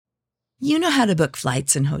You know how to book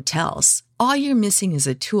flights and hotels. All you're missing is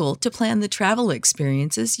a tool to plan the travel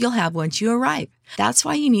experiences you'll have once you arrive. That's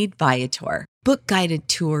why you need Viator. Book guided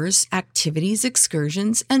tours, activities,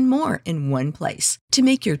 excursions, and more in one place to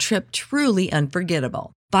make your trip truly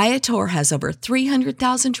unforgettable. Viator has over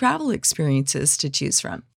 300,000 travel experiences to choose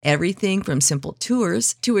from. Everything from simple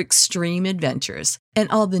tours to extreme adventures and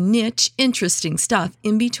all the niche, interesting stuff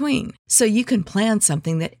in between. So you can plan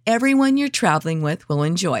something that everyone you're traveling with will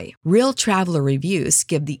enjoy. Real traveler reviews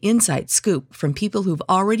give the inside scoop from people who've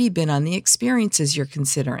already been on the experiences you're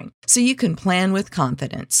considering. So you can plan with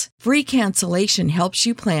confidence. Free cancellation helps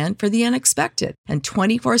you plan for the unexpected. And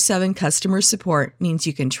 24/7 customer support means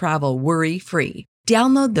you can travel worry-free.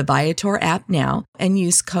 Download the Viator app now and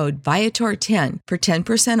use code Viator10 for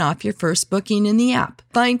 10% off your first booking in the app.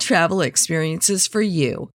 Find travel experiences for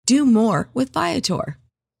you. Do more with Viator.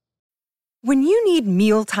 When you need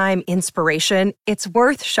mealtime inspiration, it's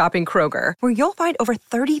worth shopping Kroger, where you'll find over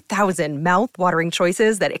 30,000 mouth-watering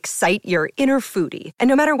choices that excite your inner foodie. And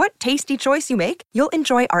no matter what tasty choice you make, you'll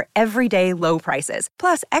enjoy our everyday low prices,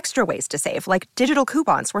 plus extra ways to save, like digital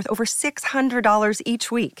coupons worth over $600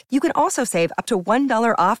 each week. You can also save up to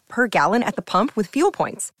 $1 off per gallon at the pump with fuel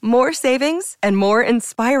points. More savings and more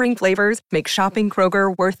inspiring flavors make shopping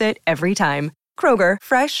Kroger worth it every time. Kroger,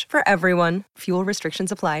 fresh for everyone. Fuel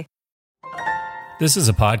restrictions apply. This is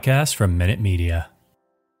a podcast from Minute Media.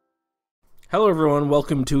 Hello, everyone.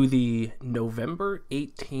 Welcome to the November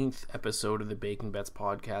 18th episode of the Bacon Bets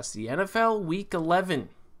podcast, the NFL Week 11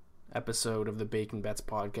 episode of the Bacon Bets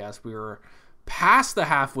podcast. We are past the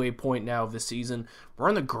halfway point now of the season. We're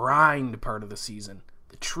on the grind part of the season,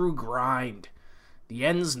 the true grind. The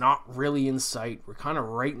end's not really in sight. We're kind of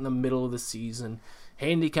right in the middle of the season.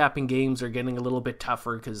 Handicapping games are getting a little bit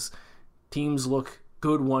tougher because teams look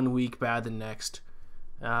good one week, bad the next.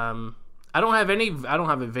 I don't have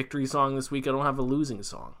a victory song this week. I don't have a losing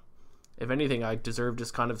song. If anything, I deserve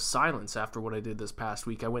just kind of silence after what I did this past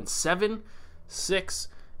week. I went 7, 6,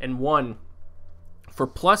 and 1 for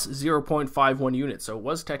plus 0.51 units. So it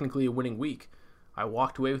was technically a winning week. I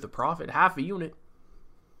walked away with a profit, half a unit.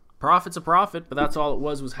 Profit's a profit, but that's all it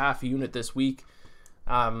was half a unit this week.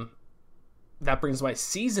 That brings my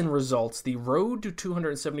season results. The road to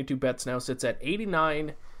 272 bets now sits at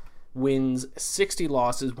 89 wins, 60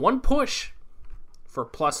 losses, one push for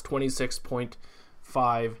plus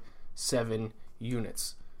 26.57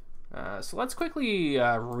 units. So let's quickly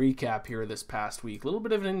recap here this past week. A little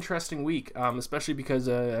bit of an interesting week, especially because,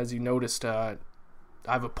 as you noticed, I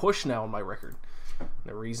have a push now on my record.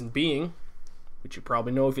 The reason being, which you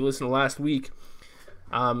probably know if you listened to last week,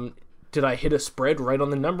 did I hit a spread right on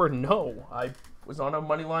the number? No. I was on a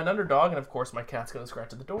moneyline underdog, and of course my cat's going to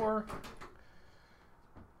scratch at the door.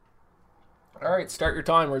 All right, start your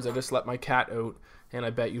timers. I just let my cat out, and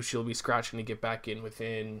I bet you she'll be scratching to get back in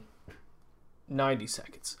within 90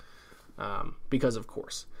 seconds. Because of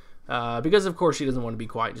course she doesn't want to be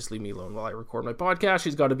quiet. Just leave me alone while I record my podcast.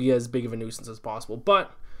 She's got to be as big of a nuisance as possible.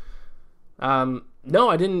 But no,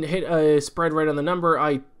 I didn't hit a spread right on the number.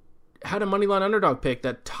 I had a moneyline underdog pick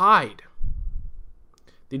that tied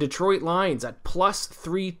the Detroit Lions at plus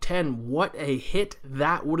 310. What a hit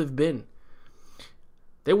that would have been.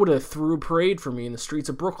 They would have threw a parade for me in the streets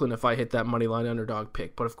of Brooklyn if I hit that moneyline underdog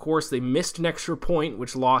pick. But of course, they missed an extra point,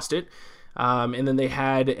 which lost it. And then they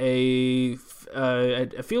had a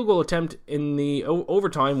field goal attempt in the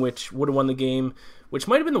overtime, which would have won the game, which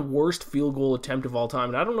might have been the worst field goal attempt of all time.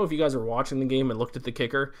 And I don't know if you guys are watching the game and looked at the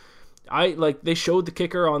kicker. They showed the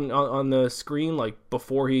kicker on the screen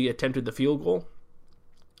before he attempted the field goal.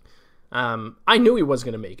 I knew he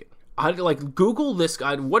wasn't going to make it. I Google this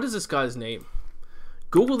guy. What is this guy's name?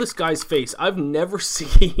 Google this guy's face. I've never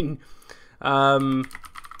seen a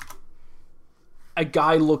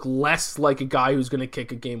guy look less like a guy who's going to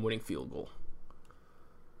kick a game-winning field goal.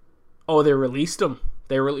 Oh, they released him.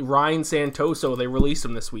 Ryan Santoso, they released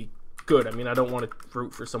him this week. Good. I mean, I don't want to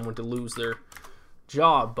root for someone to lose their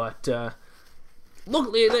job, but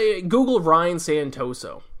Google Ryan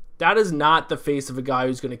Santoso. That is not the face of a guy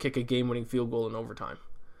who's going to kick a game-winning field goal in overtime.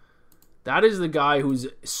 That is the guy who's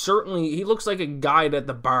he looks like a guy at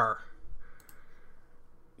the bar.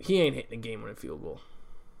 He ain't hitting a game-winning field goal.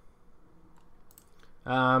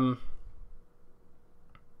 I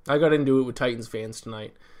got into it with Titans fans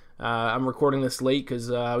tonight. I'm recording this late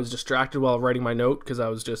because I was distracted while writing my note because I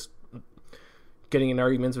was just getting in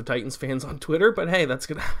arguments with Titans fans on Twitter. But hey, that's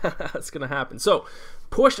gonna happen. So,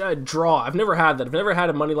 push a draw. I've never had that. I've never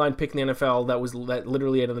had a money line pick in the NFL that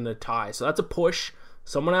literally ended in a tie. So that's a push.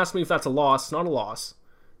 Someone asked me if that's a loss. It's not a loss.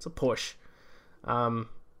 It's a push.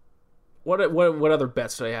 what other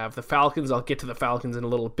bets do I have? The Falcons, I'll get to the Falcons in a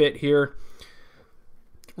little bit here.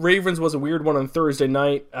 Ravens was a weird one on Thursday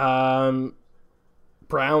night. Browns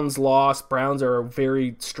lost. Browns are a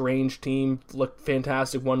very strange team. Looked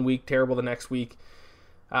fantastic one week, terrible the next week.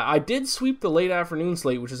 I did sweep the late afternoon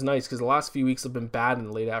slate, which is nice because the last few weeks have been bad in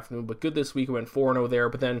the late afternoon, but good this week. I went 4-0 there,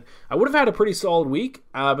 but then I would have had a pretty solid week,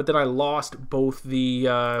 but then I lost both the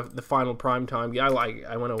final primetime. Yeah,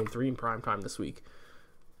 I went 0-3 in primetime this week.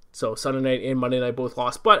 So Sunday night and Monday night both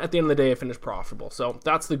lost, but at the end of the day, I finished profitable. So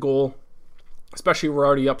that's the goal, especially we're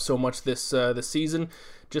already up so much this season.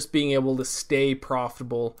 Just being able to stay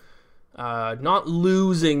profitable, not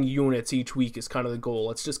losing units each week is kind of the goal.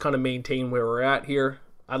 Let's just kind of maintain where we're at here.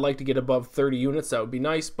 I'd like to get above 30 units. That would be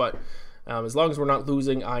nice, but as long as we're not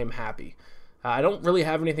losing, I'm happy. I don't really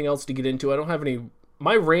have anything else to get into. I don't have any...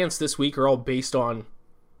 My rants this week are all based on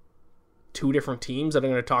two different teams that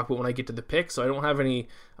I'm going to talk about when I get to the picks, so I don't have any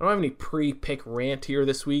pre-pick rant here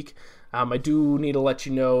this week. I do need to let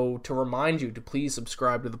you know, to remind you to please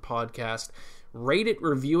subscribe to the podcast. Rate it,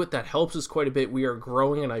 review it. That helps us quite a bit. We are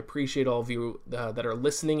growing, and I appreciate all of you that are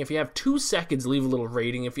listening. If you have 2 seconds, leave a little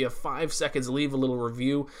rating. If you have 5 seconds, leave a little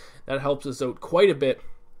review. That helps us out quite a bit.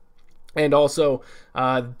 And also,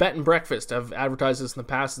 Bet and Breakfast. I've advertised this in the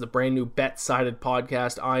past as a brand new bet-sided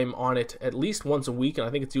podcast. I'm on it at least once a week, and I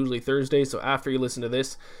think it's usually Thursday. So after you listen to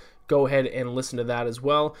this, go ahead and listen to that as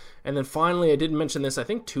well. And then finally, I did mention this, I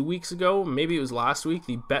think 2 weeks ago, maybe it was last week,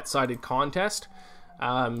 the bet-sided contest.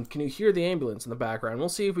 Can you hear the ambulance in the background? We'll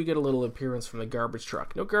see if we get a little appearance from the garbage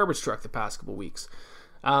truck. No garbage truck the past couple weeks.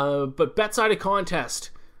 But bet-sided contest.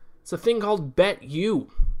 It's a thing called Bet You.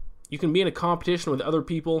 You can be in a competition with other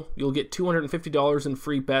people. You'll get $250 in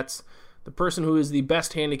free bets. The person who is the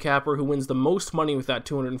best handicapper, who wins the most money with that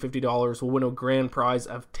 $250, will win a grand prize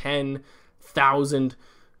of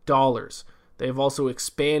 $10,000. They've also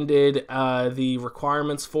expanded the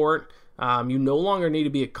requirements for it. You no longer need to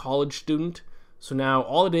be a college student. So now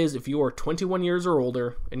all it is, if you are 21 years or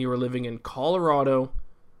older and you are living in Colorado,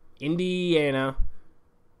 Indiana,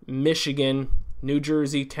 Michigan, New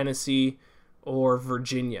Jersey, Tennessee, or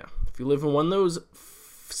Virginia. If you live in one of those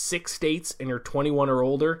 6 states and you're 21 or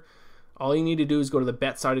older, all you need to do is go to the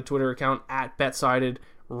BetSided Twitter account, @BetSided,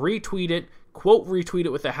 retweet it, quote retweet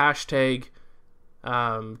it with the hashtag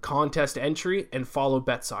contest entry, and follow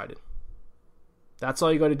BetSided. That's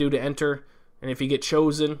all you got to do to enter. And if you get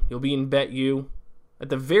chosen, you'll be in Bet You. At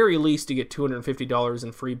the very least, you get $250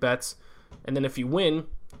 in free bets. And then if you win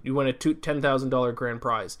a $10,000 grand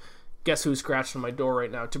prize. Guess who's scratching my door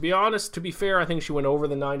right now? To be honest, to be fair, I think she went over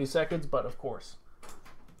the 90 seconds, but of course.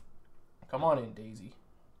 Come on in, Daisy.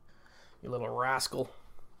 You little rascal.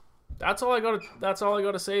 That's all I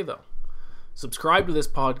gotta say, though. Subscribe to this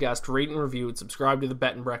podcast, rate and review it, subscribe to the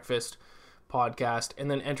Bet and Breakfast podcast,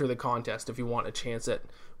 and then enter the contest if you want a chance at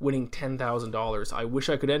winning $10,000. I wish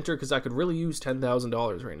I could enter because I could really use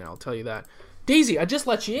 $10,000 right now, I'll tell you that. Daisy, I just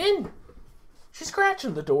let you in. She's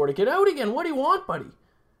scratching the door to get out again. What do you want, buddy?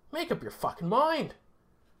 Make up your fucking mind.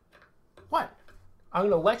 What? I'm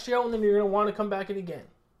going to let you out and then you're going to want to come back in again.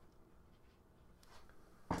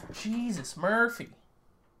 Jesus, Murphy.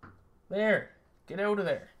 There. Get out of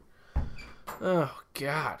there. Oh,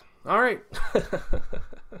 God. All right.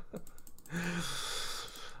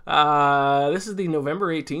 This is the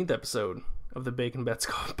November 18th episode of the Bacon Bets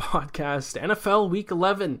podcast, NFL Week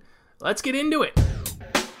 11. Let's get into it.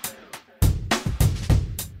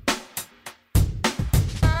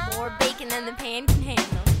 More bacon than the pan can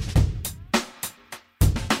handle.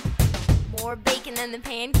 More bacon than the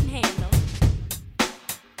pan can handle.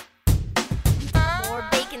 More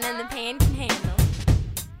bacon than the pan can handle.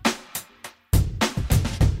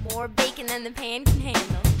 More bacon than the pan can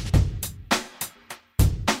handle.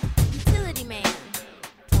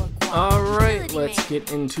 All right, let's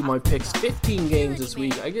get into my picks. 15 games this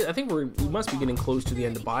week. I think we must be getting close to the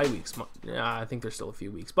end of bye weeks. I think there's still a few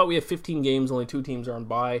weeks. But we have 15 games. Only 2 teams are on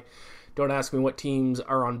bye. Don't ask me what teams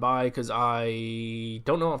are on bye because I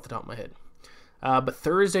don't know off the top of my head. But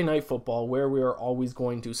Thursday Night Football, where we are always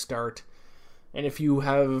going to start. And if you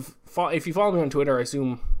follow me on Twitter, I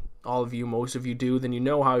assume all of you, most of you do, then you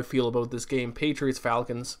know how I feel about this game.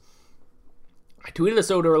 Patriots-Falcons. I tweeted this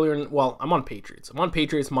out earlier. I'm on Patriots. I'm on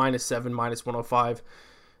Patriots -7, -105.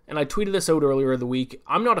 And I tweeted this out earlier in the week.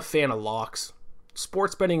 I'm not a fan of locks.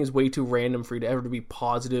 Sports betting is way too random for you to ever be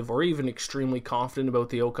positive or even extremely confident about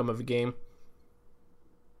the outcome of a game.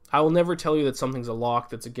 I will never tell you that something's a lock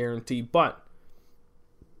that's a guarantee. But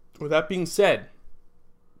with that being said,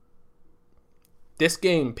 this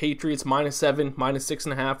game, Patriots -7,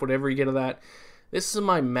 -6.5, whatever you get of that, this is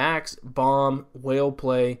my max bomb whale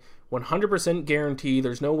play 100% guarantee.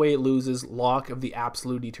 There's no way it loses. Lock of the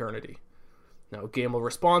absolute eternity. Now, gamble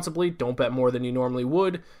responsibly. Don't bet more than you normally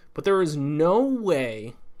would. But there is no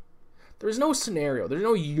way, there's no scenario, there's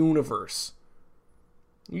no universe.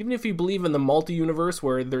 Even if you believe in the multi-universe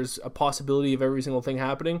where there's a possibility of every single thing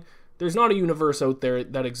happening, there's not a universe out there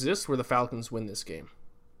that exists where the Falcons win this game.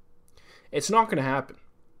 It's not going to happen.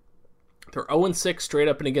 They're 0-6 straight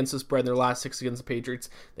up and against the spread in their last 6 against the Patriots.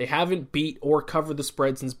 They haven't beat or covered the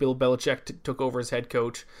spread since Bill Belichick took over as head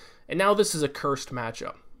coach. And now this is a cursed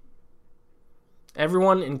matchup.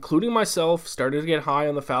 Everyone, including myself, started to get high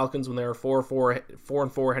on the Falcons when they were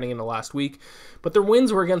 4-4 heading into last week. But their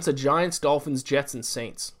wins were against the Giants, Dolphins, Jets, and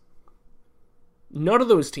Saints. None of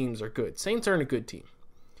those teams are good. Saints aren't a good team.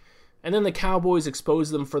 And then the Cowboys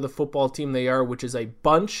exposed them for the football team they are, which is a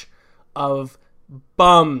bunch of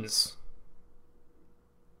bums.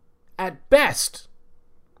 At best,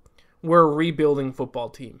 we're a rebuilding football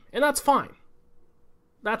team. And that's fine.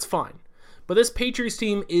 That's fine. But this Patriots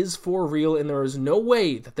team is for real, and there is no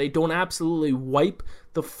way that they don't absolutely wipe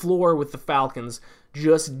the floor with the Falcons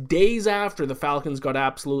just days after the Falcons got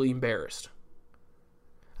absolutely embarrassed.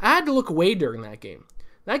 I had to look away during that game.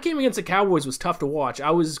 That game against the Cowboys was tough to watch.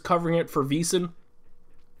 I was covering it for VSiN,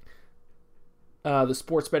 the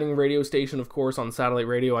sports betting radio station, of course, on satellite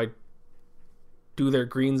radio. I do their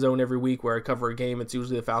Green Zone every week where I cover a game. It's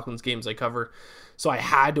usually the Falcons games I cover. So I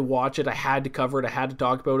had to watch it. I had to cover it. I had to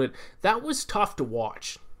talk about it. That was tough to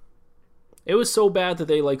watch. It was so bad that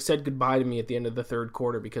they said goodbye to me at the end of the third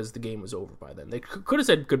quarter because the game was over by then. They could have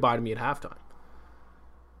said goodbye to me at halftime.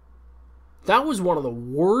 That was one of the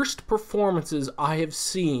worst performances I have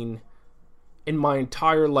seen in my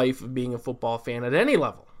entire life of being a football fan at any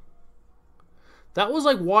level. That was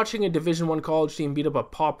like watching a Division I college team beat up a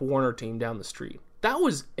Pop Warner team down the street. That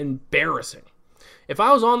was embarrassing. If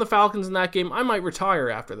I was on the Falcons in that game, I might retire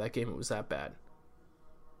after that game. It was that bad.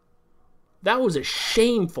 That was a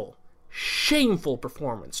shameful, shameful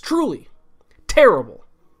performance. Truly. Terrible.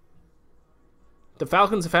 The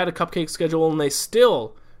Falcons have had a cupcake schedule, and they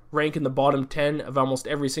still rank in the bottom 10 of almost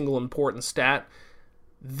every single important stat.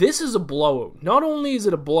 This is a blowout. Not only is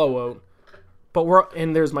it a blowout, but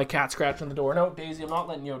and there's my cat scratching the door. No, Daisy, I'm not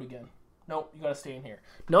letting you out again. No, you gotta stay in here.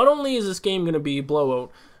 Not only is this game gonna be a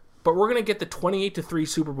blowout, but we're gonna get the 28-3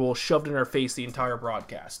 Super Bowl shoved in our face the entire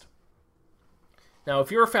broadcast. Now,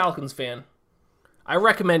 if you're a Falcons fan, I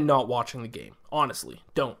recommend not watching the game. Honestly,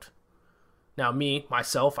 don't. Now,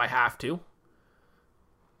 myself, I have to.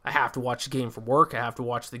 I have to watch the game for work. I have to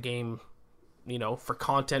watch the game, for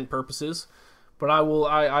content purposes. But I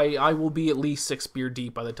will be at least 6 beer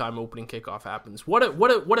deep by the time opening kickoff happens. What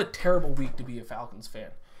a terrible week to be a Falcons fan.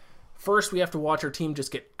 First, we have to watch our team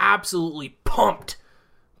just get absolutely pumped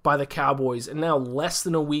by the Cowboys, and now less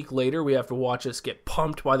than a week later, we have to watch us get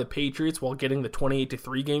pumped by the Patriots while getting the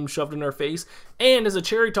 28-3 game shoved in our face. And as a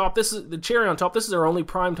cherry on top, this is our only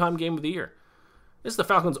primetime game of the year. This is the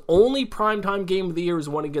Falcons' only primetime game of the year is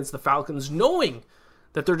one against the Falcons, knowing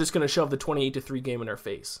that they're just going to shove the 28-3 game in our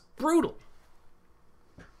face. Brutal.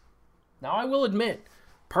 Now, I will admit,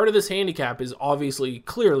 part of this handicap is obviously,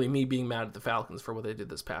 clearly, me being mad at the Falcons for what they did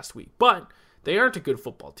this past week. But they aren't a good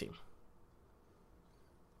football team.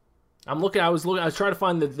 I was trying to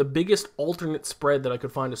find the biggest alternate spread that I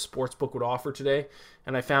could find a sportsbook would offer today,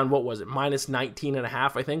 and I found, what was it, minus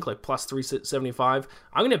 19.5, I think, like plus 375.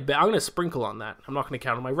 I'm gonna sprinkle on that. I'm not gonna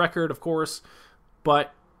count on my record, of course,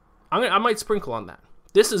 but I might sprinkle on that.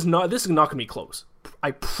 This is not gonna be close. I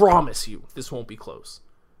promise you, this won't be close.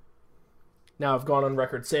 Now, I've gone on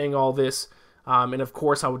record saying all this, and of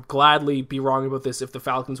course, I would gladly be wrong about this if the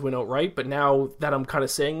Falcons win outright, but now that I'm kind of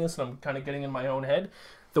saying this, and I'm kind of getting in my own head,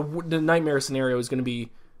 the nightmare scenario is going to be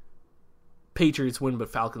Patriots win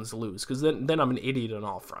but Falcons lose, because then I'm an idiot on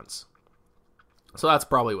all fronts. So that's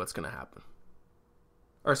probably what's going to happen.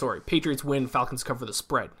 Or sorry, Patriots win, Falcons cover the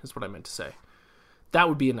spread, is what I meant to say. That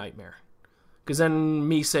would be a nightmare. Because then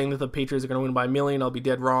me saying that the Patriots are going to win by a million, I'll be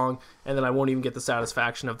dead wrong, and then I won't even get the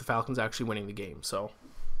satisfaction of the Falcons actually winning the game. So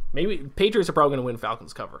maybe Patriots are probably going to win,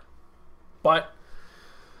 Falcons cover. But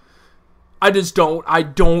I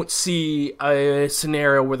don't see a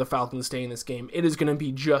scenario where the Falcons stay in this game. It is going to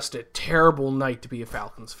be just a terrible night to be a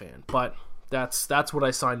Falcons fan. But that's what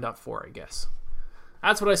I signed up for, I guess.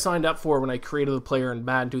 That's what I signed up for when I created the player in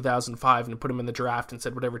Madden 2005 and put him in the draft and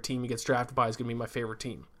said whatever team he gets drafted by is going to be my favorite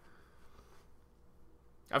team.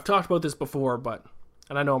 I've talked about this before,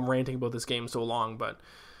 and I know I'm ranting about this game so long, but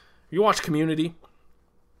you watch Community,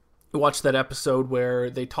 you watch that episode where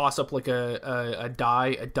they toss up like a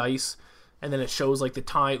dice, and then it shows like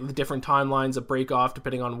the different timelines that break off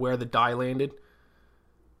depending on where the die landed.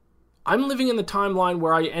 I'm living in the timeline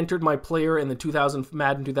where I entered my player in the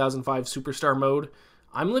Madden 2005 Superstar mode.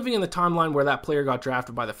 I'm living in the timeline where that player got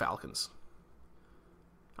drafted by the Falcons.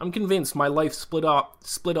 I'm convinced my life split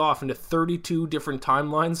off into 32 different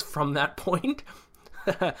timelines from that point.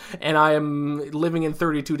 And I am living in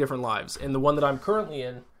 32 different lives. And the one that I'm currently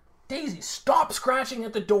in, Daisy, stop scratching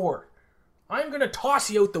at the door. I'm going to toss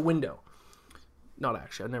you out the window. Not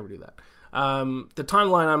actually, I'd never do that. The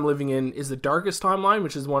timeline I'm living in is the darkest timeline,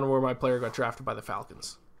 which is one where my player got drafted by the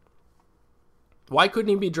Falcons. Why couldn't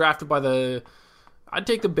he be drafted by the... I'd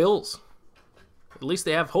take the Bills. At least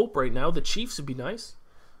they have hope right now. The Chiefs would be nice.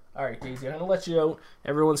 All right, Daisy, I'm going to let you out.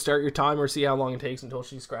 Everyone start your timer, see how long it takes until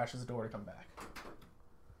she scratches the door to come back.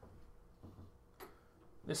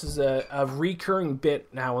 This is a recurring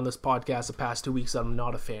bit now on this podcast the past 2 weeks that I'm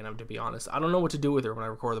not a fan of, to be honest. I don't know what to do with her when I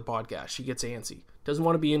record the podcast. She gets antsy. Doesn't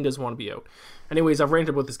want to be in, doesn't want to be out. Anyways, I've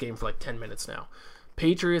ranted about this game for like 10 minutes now.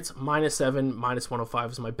 Patriots, -7,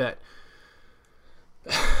 -105 is my bet.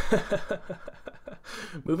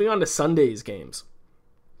 Moving on to Sunday's games.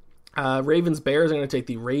 Ravens-Bears, I'm going to take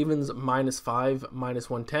the Ravens -5,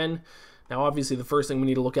 -110. Now, obviously, the first thing we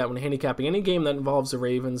need to look at when handicapping any game that involves the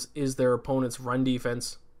Ravens is their opponent's run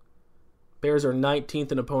defense. Bears are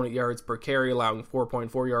 19th in opponent yards per carry, allowing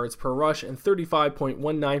 4.4 yards per rush, and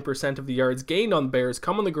 35.19% of the yards gained on the Bears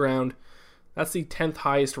come on the ground. That's the 10th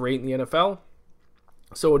highest rate in the NFL.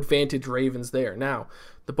 So advantage Ravens there. Now,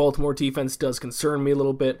 the Baltimore defense does concern me a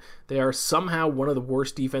little bit. They are somehow one of the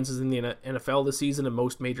worst defenses in the NFL this season in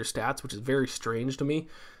most major stats, which is very strange to me.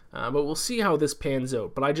 But we'll see how this pans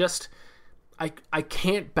out. But I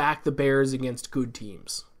can't back the Bears against good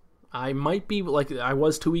teams. I might be like I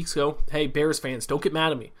was 2 weeks ago. Hey, Bears fans, don't get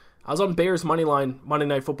mad at me. I was on Bears money line Monday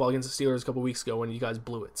Night Football against the Steelers a couple weeks ago and you guys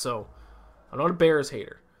blew it. So I'm not a Bears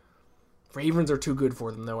hater. Ravens are too good for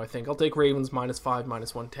them, though, I think. I'll take Ravens -5,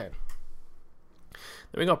 -110.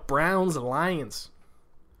 Then we got Browns-Lions.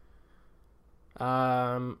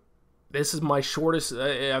 This is my shortest.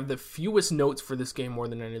 I have the fewest notes for this game more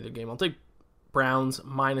than any other game. I'll take Browns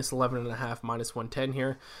 -11.5, -110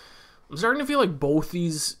 here. I'm starting to feel like both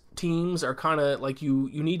these teams are kind of like you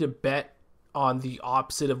need to bet on the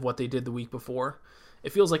opposite of what they did the week before.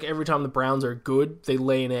 It feels like every time the Browns are good, they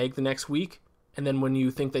lay an egg the next week. And then when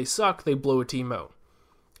you think they suck, they blow a team out.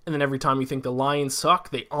 And then every time you think the Lions suck,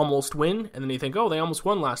 they almost win. And then you think, oh, they almost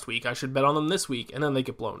won last week. I should bet on them this week. And then they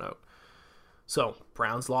get blown out. So,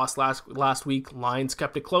 Browns lost last week. Lions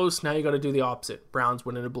kept it close. Now you got to do the opposite. Browns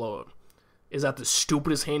win in a blowout. Is that the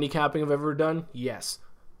stupidest handicapping I've ever done? Yes.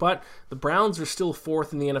 But the Browns are still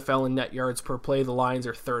 4th in the NFL in net yards per play. The Lions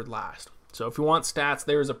are 3rd last. So if you want stats,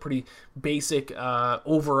 there's a pretty basic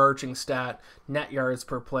overarching stat. Net yards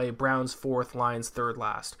per play, Browns 4th, Lions 3rd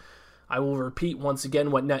last. I will repeat once again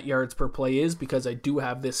what net yards per play is because I do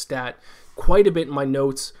have this stat quite a bit in my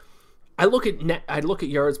notes. I look at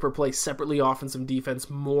yards per play separately, offense and defense,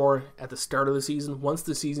 more at the start of the season. Once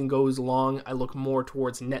the season goes along, I look more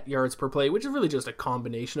towards net yards per play, which is really just a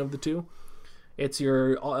combination of the two. It's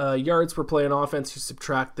your yards per play on offense. You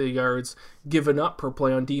subtract the yards given up per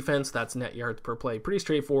play on defense. That's net yards per play. Pretty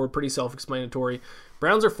straightforward, pretty self-explanatory.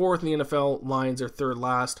 Browns are 4th in the NFL. Lions are 3rd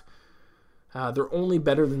last. They're only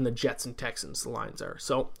better than the Jets and Texans, the Lions are.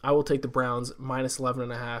 So I will take the Browns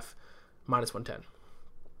 -11.5, -110.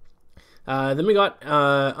 Then we got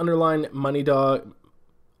underline money dog.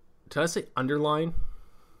 Did I say underline?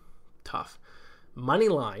 Tough. Money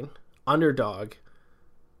line, underdog.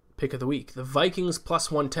 Pick of the week. The Vikings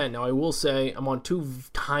 +110. Now, I will say I'm on 2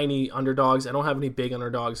 tiny underdogs. I don't have any big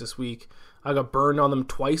underdogs this week. I got burned on them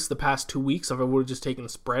twice the past 2 weeks. If I would have just taken the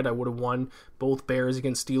spread, I would have won both Bears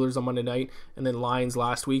against Steelers on Monday night and then Lions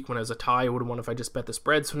last week when it was a tie. I would have won if I just bet the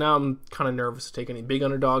spread. So now I'm kind of nervous to take any big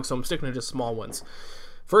underdogs, so I'm sticking to just small ones.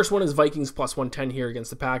 First one is Vikings +110 here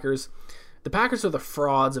against the Packers. The Packers are the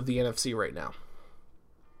frauds of the NFC right now.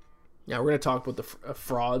 Now, we're going to talk about the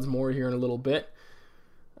frauds more here in a little bit.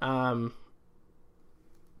 Packers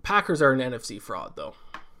are an NFC fraud, though.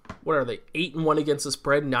 What are they? 8-1 against the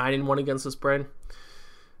spread, 9-1 against the spread.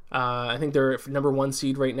 I think they're number 1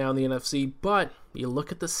 seed right now in the NFC. But you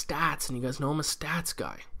look at the stats, and you guys know I'm a stats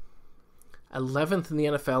guy. 11th in the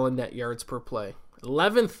NFL in net yards per play.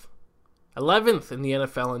 11th in the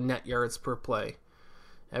NFL in net yards per play.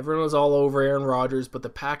 Everyone was all over Aaron Rodgers, but the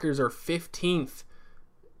Packers are 15th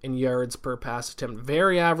in yards per pass attempt.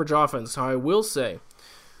 Very average offense. So I will say,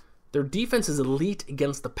 their defense is elite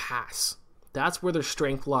against the pass. That's where their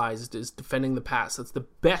strength lies, is defending the pass. That's the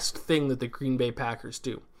best thing that the Green Bay Packers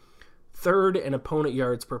do. 3rd in opponent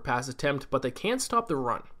yards per pass attempt, but they can't stop the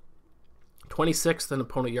run. 26th in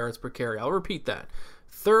opponent yards per carry. I'll repeat that.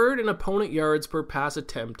 3rd in opponent yards per pass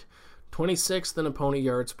attempt. 26th in opponent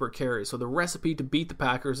yards per carry. So the recipe to beat the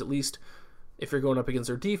Packers, at least if you're going up against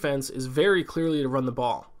their defense, is very clearly to run the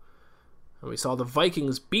ball. And we saw the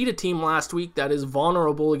Vikings beat a team last week that is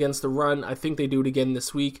vulnerable against the run. I think they do it again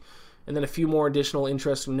this week. And then a few more additional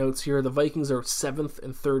interesting notes here. The Vikings are 7th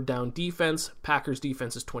and 3rd down defense. Packers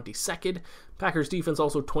defense is 22nd. Packers defense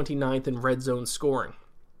also 29th in red zone scoring.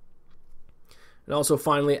 And also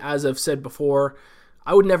finally, as I've said before,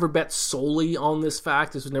 I would never bet solely on this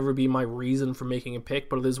fact. This would never be my reason for making a pick,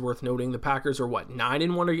 but it is worth noting the Packers are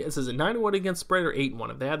 9-1 against, is it 9-1 against spread or 8-1?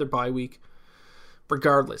 If they had their bye week.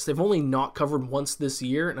 Regardless, they've only not covered once this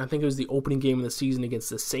year, and I think it was the opening game of the season against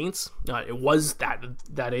the Saints. That is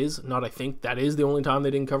the only time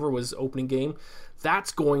they didn't cover was opening game.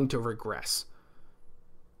 That's going to regress.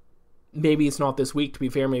 Maybe it's not this week, to be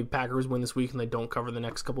fair. Maybe Packers win this week and they don't cover the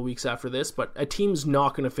next couple weeks after this, but a team's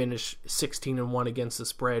not going to finish 16-1 against the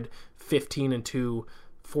spread, 15-2,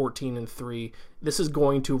 14-3. This is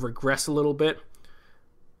going to regress a little bit.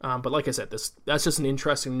 But like I said, that's just an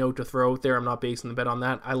interesting note to throw out there. I'm not basing the bet on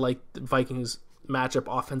that. I like the Vikings matchup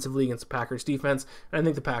offensively against the Packers defense, and I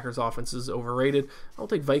think the Packers offense is overrated. I'll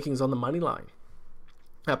take Vikings on the money line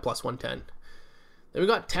at plus 110. Then we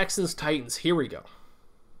got Texans-Titans. Here we go.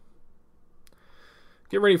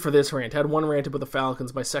 Get ready for this rant. I had one rant about the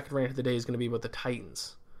Falcons. My second rant of the day is going to be about the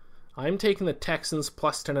Titans. I'm taking the Texans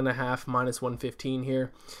plus 10.5, minus 115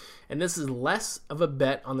 here. And this is less of a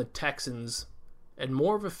bet on the Texans and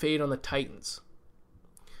more of a fade on the Titans.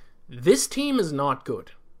 This team is not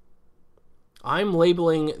good. I'm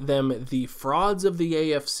labeling them the frauds of the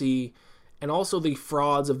AFC and also the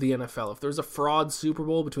frauds of the NFL. If there's a fraud Super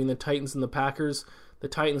Bowl between the Titans and the Packers, the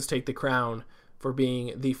Titans take the crown for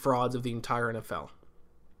being the frauds of the entire NFL.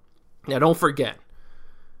 Now, don't forget,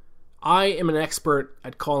 I am an expert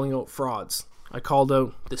at calling out frauds. I called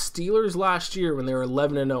out the Steelers last year when they were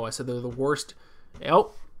 11-0. I said they're the worst.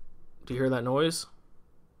 Oh, do you hear that noise?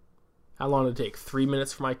 How long did it take? 3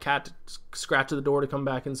 minutes for my cat to scratch at the door to come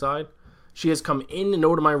back inside? She has come in and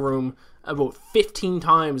out of my room about 15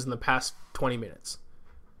 times in the past 20 minutes.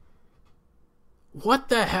 What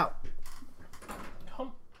the hell?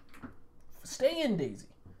 Come. Stay in, Daisy.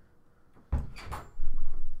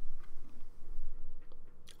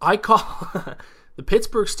 I call the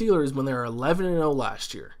Pittsburgh Steelers when they were 11-0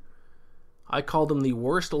 last year. I called them the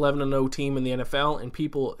worst 11-0 team in the NFL, and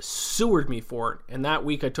people sewered me for it. And that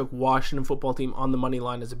week, I took Washington football team on the money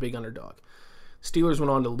line as a big underdog. Steelers went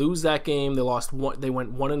on to lose that game. They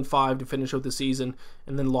went 1-5 to finish out the season,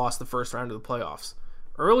 and then lost the first round of the playoffs.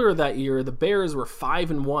 Earlier that year, the Bears were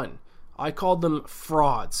 5-1. I called them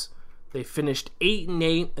frauds. They finished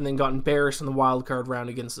 8-8 and then got embarrassed in the wild card round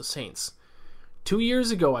against the Saints. 2 years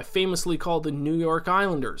ago, I famously called the New York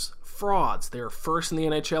Islanders frauds. They were first in the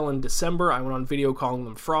NHL in December. I went on video calling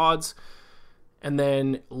them frauds. And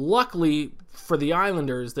then, luckily for the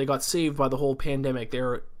Islanders, they got saved by the whole pandemic. They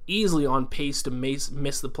were easily on pace to miss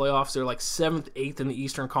the playoffs. They're like 7th, 8th in the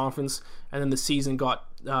Eastern Conference. And then the season got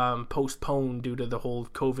postponed due to the whole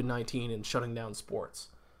COVID-19 and shutting down sports.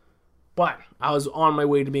 But I was on my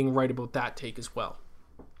way to being right about that take as well.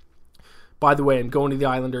 By the way, I'm going to the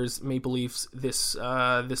Islanders Maple Leafs this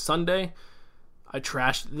Sunday. I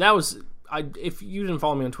trashed. If you didn't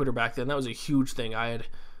follow me on Twitter back then, that was a huge thing. I had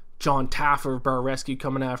John Taffer of Bar Rescue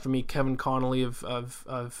coming after me, Kevin Connolly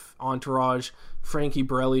of Entourage, Frankie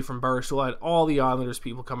Borelli from Barstool. I had all the Islanders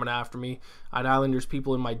people coming after me. I had Islanders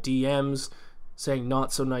people in my DMs saying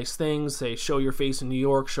not so nice things, say show your face in New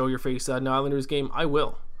York, show your face at an Islanders game. I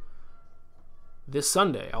will. This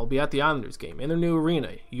Sunday, I'll be at the Islanders game in their new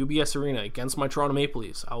arena, UBS Arena, against my Toronto Maple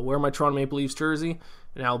Leafs. I'll wear my Toronto Maple Leafs jersey,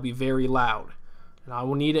 and I'll be very loud. And I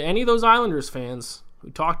will need any of those Islanders fans who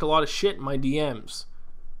talked a lot of shit in my DMs.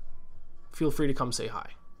 Feel free to come say hi.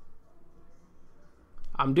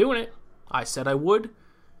 I'm doing it. I said I would.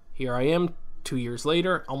 Here I am 2 years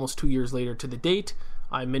later, almost 2 years later to the date.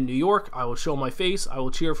 I'm in New York. I will show my face. I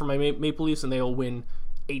will cheer for my Maple Leafs, and they will win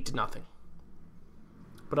 8-0.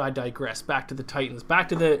 But I digress. Back to the Titans. Back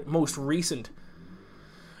to the most recent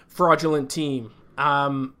fraudulent team.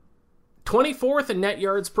 24th in net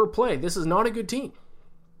yards per play. This is not a good team.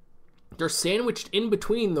 They're sandwiched in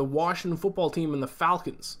between the Washington football team and the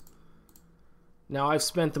Falcons. Now, I've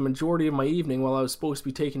spent the majority of my evening while I was supposed to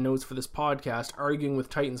be taking notes for this podcast arguing with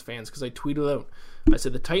Titans fans because I tweeted out. I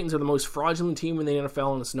said the Titans are the most fraudulent team in the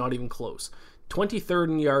NFL, and it's not even close. 23rd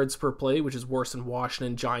in yards per play, which is worse than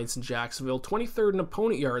Washington, Giants, and Jacksonville. 23rd in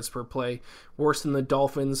opponent yards per play, worse than the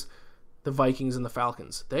Dolphins, the Vikings, and the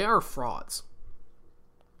Falcons. They are frauds.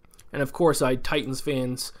 And of course, I had Titans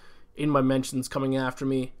fans in my mentions coming after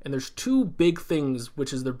me, and there's two big things,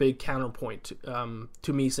 which is their big counterpoint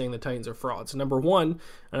to me saying the Titans are frauds. Number one,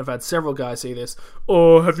 and I've had several guys say this,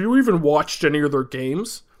 have you even watched any of their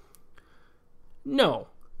games? No.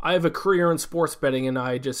 I have a career in sports betting, and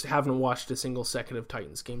I just haven't watched a single second of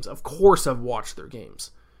Titans games. Of course I've watched their games.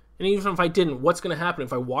 And even if I didn't, what's going to happen?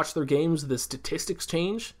 If I watch their games, the statistics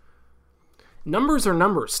change? Numbers are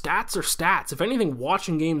numbers. Stats are stats. If anything,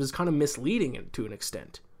 watching games is kind of misleading to an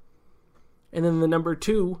extent. And then the number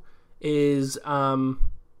two is, how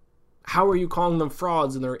are you calling them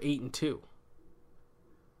frauds and they're 8-2?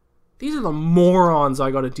 These are the morons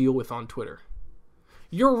I got to deal with on Twitter.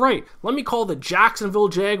 You're right. Let me call the Jacksonville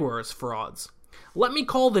Jaguars frauds. Let me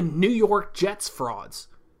call the New York Jets frauds.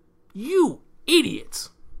 You idiots.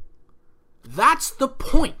 That's the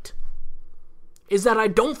point. Is that I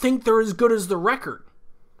don't think they're as good as the record.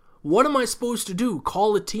 What am I supposed to do?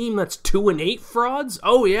 Call a team that's 2-8 frauds?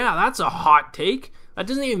 Oh yeah, that's a hot take. That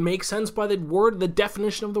doesn't even make sense by the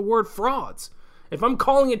definition of the word frauds. If I'm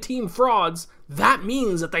calling a team frauds, that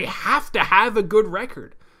means that they have to have a good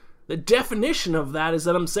record. The definition of that is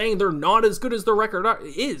that I'm saying they're not as good as the record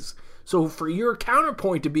is. So for your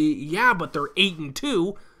counterpoint to be, yeah, but they're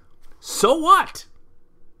 8-2, so what?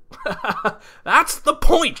 That's the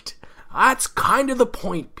point. That's kind of the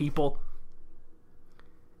point, people.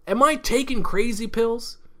 Am I taking crazy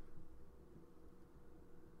pills?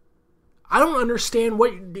 I don't understand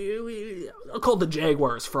what you do. I'll call the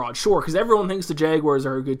Jaguars fraud, sure, because everyone thinks the Jaguars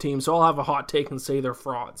are a good team, so I'll have a hot take and say they're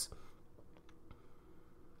frauds.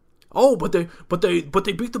 Oh, but they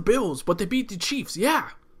beat the Bills, but they beat the Chiefs, yeah.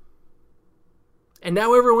 And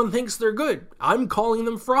now everyone thinks they're good. I'm calling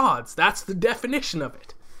them frauds. That's the definition of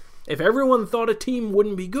it. If everyone thought a team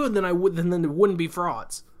wouldn't be good, then it wouldn't be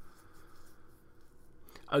frauds.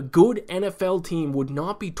 A good NFL team would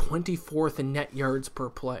not be 24th in net yards per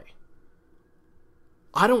play.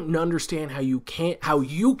 I don't understand how you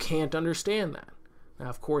can't understand that. Now,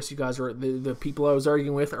 of course, you guys are the people I was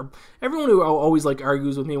arguing with, are everyone who always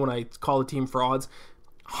argues with me when I call a team frauds.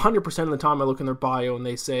 100% of the time, I look in their bio and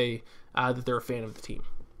they say that they're a fan of the team.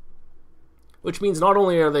 Which means not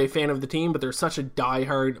only are they a fan of the team, but they're such a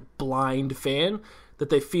diehard, blind fan that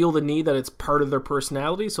they feel the need that it's part of their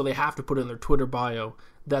personality, so they have to put in their Twitter bio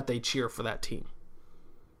that they cheer for that team.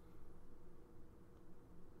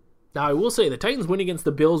 Now, I will say, the Titans' win against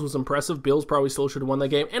the Bills was impressive. Bills probably still should have won that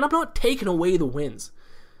game, and I'm not taking away the wins.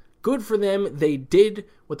 Good for them. They did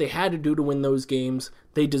what they had to do to win those games.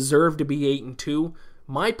 They deserve to be 8-2.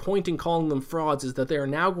 My point in calling them frauds is that they are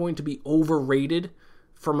now going to be overrated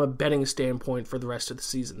from a betting standpoint for the rest of the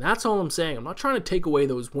season. That's all I'm saying. I'm not trying to take away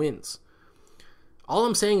those wins. All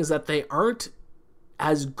I'm saying is that they aren't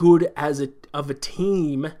as good of a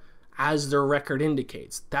team as their record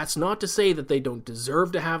indicates. That's not to say that they don't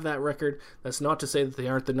deserve to have that record. That's not to say that they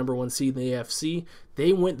aren't the number one seed in the AFC.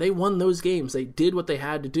 They won those games. They did what they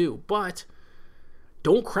had to do. But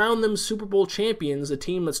don't crown them Super Bowl champions, a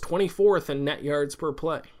team that's 24th in net yards per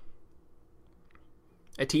play.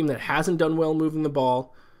 A team that hasn't done well moving the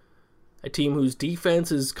ball. A team whose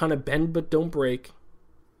defense is kind of bend but don't break.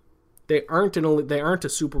 They aren't a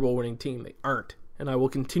Super Bowl winning team. They aren't. And I will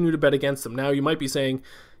continue to bet against them. Now, you might be saying,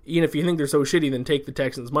 Ian, if you think they're so shitty, then take the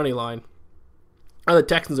Texans' money line. The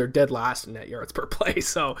Texans are dead last in net yards per play.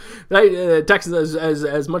 So, Texans,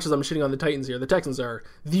 as much as I'm shitting on the Titans here, the Texans are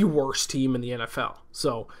the worst team in the NFL.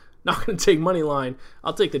 So, not going to take money line.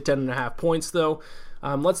 I'll take the 10.5 points, though.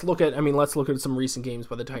 Let's look at some recent games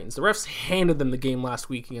by the Titans. The refs handed them the game last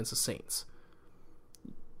week against the Saints.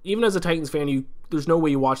 Even as a Titans fan, there's no way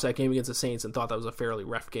you watched that game against the Saints and thought that was a fairly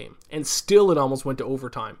ref game. And still, it almost went to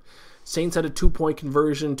overtime. Saints had a 2-point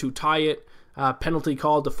conversion to tie it. Penalty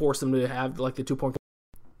called to force them to have the 2-point.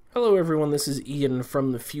 Hello, everyone. This is Ian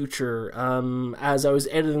from the future. As I was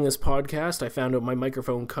editing this podcast, I found out my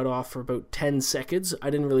microphone cut off for about 10 seconds. I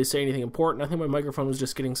didn't really say anything important. I think my microphone was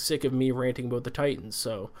just getting sick of me ranting about the Titans.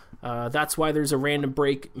 So that's why there's a random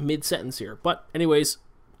break mid-sentence here. But anyways,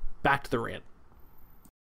 back to the rant.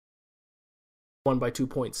 Won by 2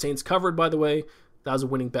 points. Saints covered, by the way. That was a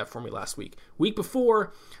winning bet for me last week. Week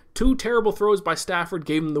before, 2 terrible throws by Stafford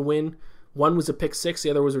gave them the win. One was a pick six, the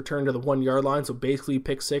other was returned to the 1 yard line, so basically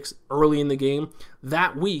pick six early in the game.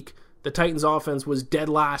 That week, the Titans offense was dead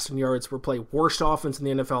last in yards per play. Worst offense in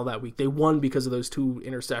the NFL that week. They won because of those 2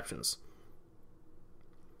 interceptions.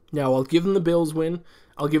 Now, I'll give them the Bills win.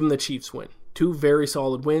 I'll give them the Chiefs win. 2 very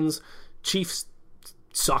solid wins. Chiefs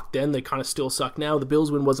sucked then. They kind of still suck now. The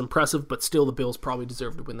Bills win was impressive, but still the Bills probably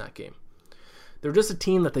deserve to win that game. They're just a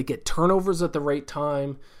team that they get turnovers at the right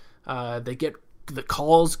time. They get the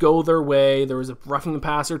calls go their way. There was a roughing the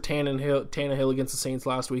passer, Tannehill against the Saints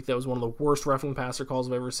last week. That was one of the worst roughing the passer calls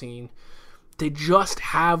I've ever seen. They just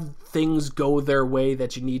have things go their way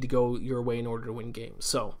that you need to go your way in order to win games.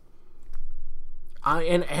 So,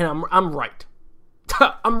 I'm right.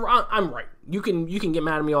 I'm right. You can get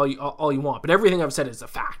mad at me all you want, but everything I've said is a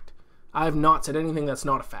fact. I have not said anything that's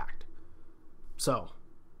not a fact. So,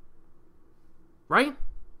 right?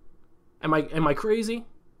 Am I crazy?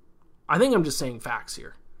 I think I'm just saying facts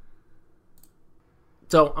here.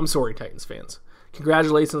 So, I'm sorry, Titans fans.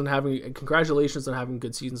 Congratulations on having a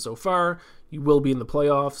good season so far. You will be in the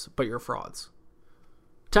playoffs, but you're frauds.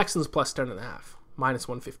 Texans plus 10.5, minus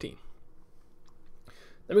 115.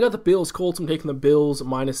 Then we got the Bills. Colts. I'm taking the Bills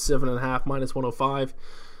minus 7.5, minus 105.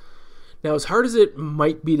 Now, as hard as it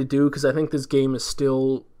might be to do, because I think this game is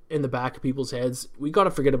still in the back of people's heads, we got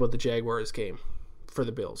to forget about the Jaguars game for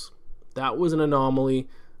the Bills. That was an anomaly.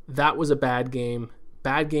 That was a bad game.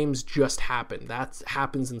 Bad games just happen. That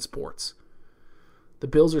happens in sports. The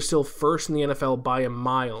Bills are still first in the NFL by a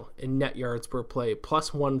mile in net yards per play, plus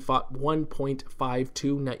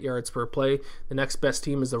 1.52 net yards per play. The next best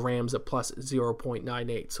team is the Rams at plus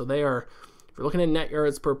 0.98. So they are, if you're looking at net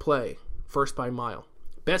yards per play, first by a mile.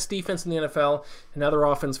 Best defense in the NFL, another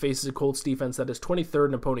offense faces a Colts defense that is 23rd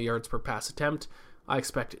in opponent yards per pass attempt. I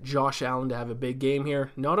expect Josh Allen to have a big game here.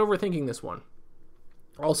 Not overthinking this one.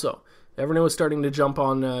 Also, everyone is starting to jump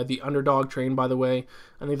on the underdog train, by the way.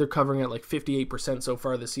 I think they're covering at like 58% so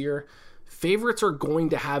far this year. Favorites are going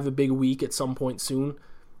to have a big week at some point soon.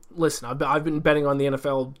 Listen, I've been betting on the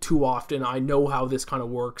NFL too often. I know how this kind of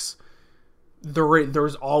works.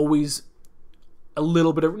 There's always a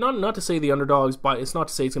little bit of, not to say the underdogs, but it's not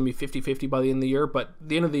to say it's going to be 50-50 by the end of the year, but at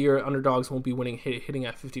the end of the year, underdogs won't be hitting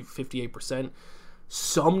at 58%.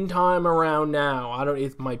 Sometime around now,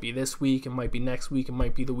 it might be this week, it might be next week, it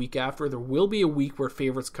might be the week after, there will be a week where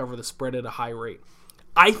favorites cover the spread at a high rate.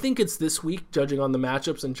 I think it's this week, judging on the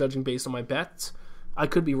matchups and judging based on my bets. I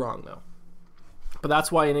could be wrong, though. But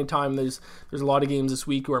that's why anytime there's a lot of games this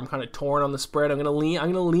week where I'm kind of torn on the spread, I'm gonna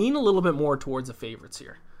lean a little bit more towards the favorites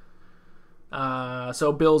here.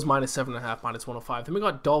 So Bills minus 7.5, minus 105. Then we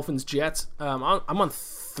got Dolphins Jets. I'm on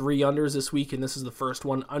 3 unders this week, and this is the first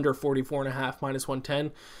one, under 44.5, minus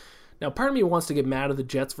 110. Now, part of me wants to get mad at the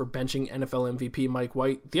Jets for benching NFL MVP Mike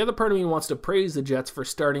White. The other part of me wants to praise the Jets for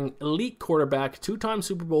starting elite quarterback, 2-time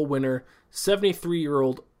Super Bowl winner,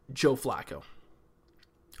 73-year-old Joe Flacco.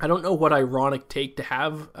 I don't know what ironic take to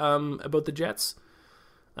have about the Jets.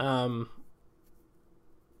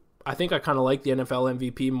 I think I kind of like the NFL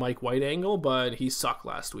MVP Mike White angle, but he sucked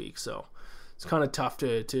last week, so it's kind of tough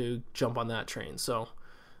to jump on that train. So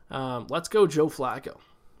let's go Joe Flacco.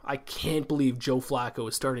 I can't believe Joe Flacco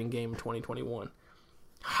is starting game in 2021.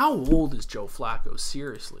 How old is Joe Flacco?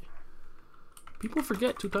 Seriously. People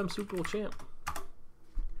forget 2-time Super Bowl champ.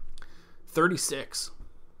 36.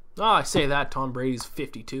 Oh, I say that, Tom Brady's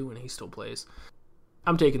 52 and he still plays.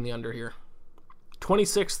 I'm taking the under here.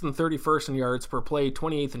 26th and 31st in yards per play,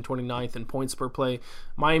 28th and 29th in points per play.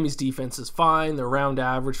 Miami's defense is fine. They're around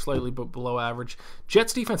average, slightly below average.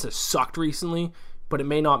 Jets' defense has sucked recently, but it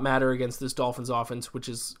may not matter against this Dolphins offense, which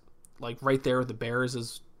is like right there with the Bears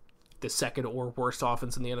as the second or worst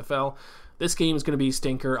offense in the NFL. This game is going to be a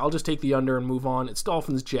stinker. I'll just take the under and move on. It's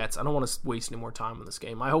Dolphins-Jets. I don't want to waste any more time on this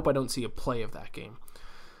game. I hope I don't see a play of that game.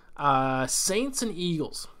 Saints and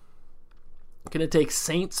Eagles. Going to take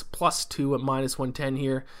Saints plus 2 at minus 110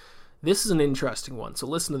 here. This is an interesting one. So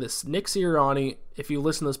listen to this. Nick Sirianni, if you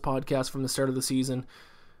listen to this podcast from the start of the season,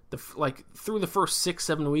 through the first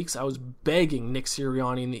 6-7 weeks, I was begging Nick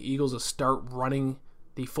Sirianni and the Eagles to start running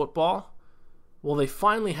the football. Well, they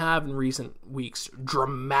finally have in recent weeks,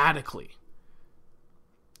 dramatically.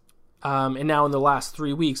 And now in the last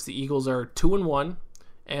 3 weeks, the Eagles are 2-1.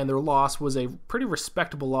 And their loss was a pretty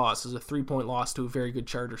respectable loss. It was a 3-point loss to a very good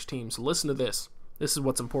Chargers team. So listen to this. This is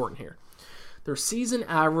what's important here. Their season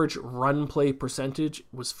average run play percentage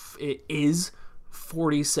is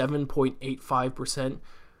 47.85%.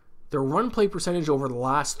 Their run play percentage over the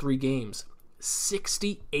last 3 games,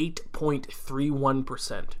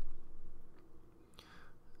 68.31%.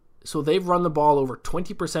 So they've run the ball over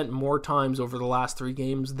 20% more times over the last 3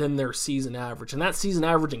 games than their season average. And that season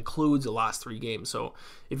average includes the last 3 games. So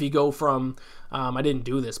if you go from, I didn't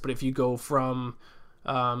do this, but if you go from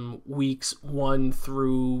weeks 1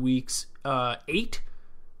 through weeks 8,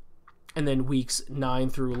 and then weeks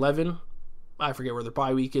 9 through 11, I forget where their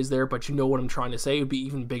bye week is there, but you know what I'm trying to say. It would be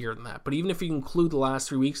even bigger than that. But even if you include the last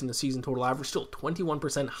 3 weeks in the season total average, still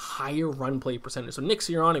 21% higher run play percentage. So Nick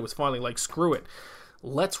Sirianni was finally like, screw it.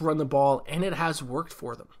 Let's run the ball, and it has worked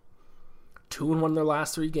for them. 2-1 their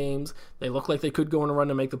last 3 games. They look like they could go on a run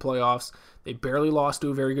to make the playoffs. They barely lost to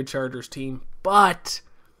a very good Chargers team. But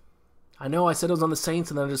I know I said it was on the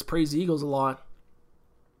Saints and then I just praised the Eagles a lot.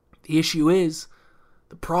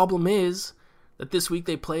 The problem is that this week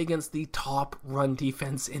they play against the top run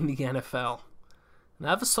defense in the NFL. And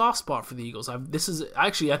I have a soft spot for the Eagles. I think this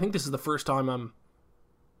is the first time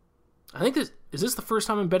is this the first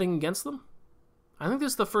time I'm betting against them? I think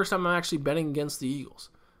this is the first time I'm actually betting against the Eagles.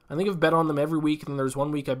 I think I've bet on them every week, and then there's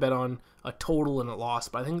one week I bet on a total and it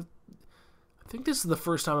lost. But I think this is the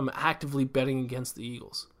first time I'm actively betting against the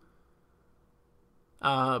Eagles.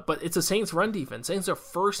 But it's a Saints run defense. Saints are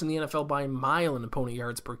first in the NFL by a mile in opponent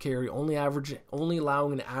yards per carry, only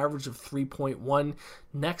allowing an average of 3.1.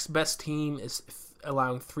 Next best team is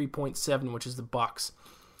allowing 3.7, which is the Bucs.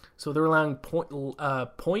 So they're allowing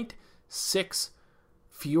 0.6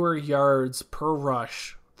 fewer yards per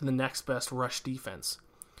rush than the next best rush defense.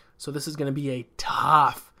 So this is going to be a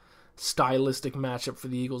tough stylistic matchup for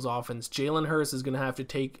the Eagles offense. Jalen Hurts is going to have to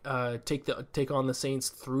take on the Saints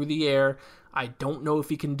through the air. I don't know if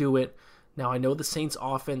he can do it. Now, I know the Saints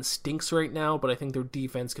offense stinks right now, but I think their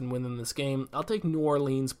defense can win in this game. I'll take New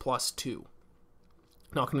Orleans +2.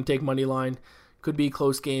 Not going to take money line. Could be a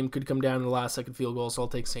close game. Could come down to the last second field goal, so I'll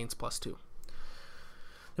take Saints +2.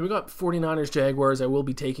 Then we got 49ers Jaguars. I will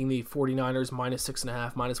be taking the 49ers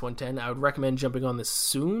 -6.5, -110. I would recommend jumping on this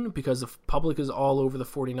soon because the public is all over the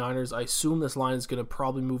 49ers. I assume this line is going to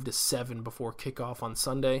probably move to 7 before kickoff on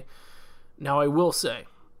Sunday. Now, I will say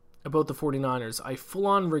about the 49ers, I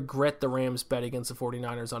full-on regret the Rams bet against the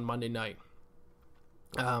 49ers on Monday night.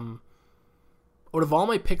 Out of all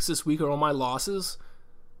my picks this week or all my losses,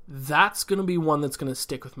 that's going to be one that's going to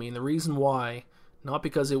stick with me. And the reason why, not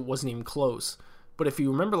because it wasn't even close, but if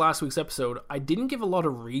you remember last week's episode, I didn't give a lot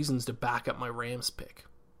of reasons to back up my Rams pick.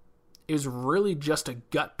 It was really just a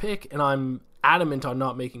gut pick, and I'm adamant on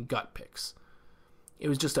not making gut picks. It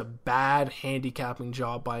was just a bad handicapping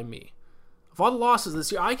job by me. Of all the losses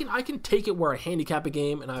this year, I can take it where I handicap a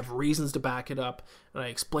game and I have reasons to back it up, and I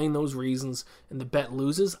explain those reasons, and the bet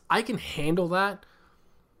loses. I can handle that,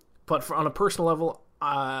 but on a personal level,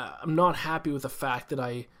 I'm not happy with the fact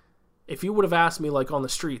that if you would have asked me like on the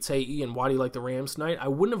streets, hey Ian, why do you like the Rams tonight? I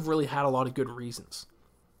wouldn't have really had a lot of good reasons.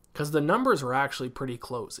 Because the numbers were actually pretty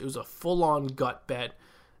close. It was a full-on gut bet.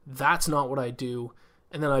 That's not what I do.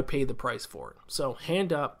 And then I paid the price for it. So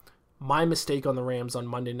hand up, my mistake on the Rams on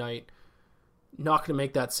Monday night. Not going to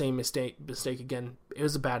make that same mistake again. It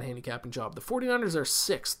was a bad handicapping job. The 49ers are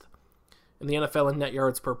 6th in the NFL in net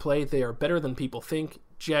yards per play. They are better than people think.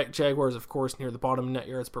 Jaguars, of course, near the bottom in net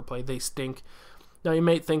yards per play. They stink. Now, you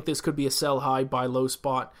may think this could be a sell high, buy low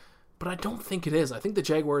spot, but I don't think it is. I think the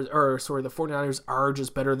 49ers are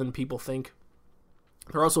just better than people think.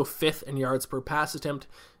 They're also 5th in yards per pass attempt.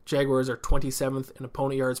 Jaguars are 27th in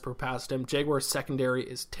opponent yards per pass attempt. Jaguars secondary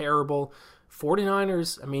is terrible.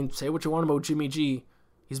 49ers, I mean, say what you want about Jimmy G.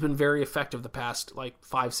 He's been very effective the past,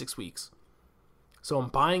 5-6 weeks. So I'm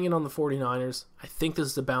buying in on the 49ers. I think this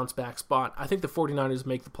is a bounce back spot. I think the 49ers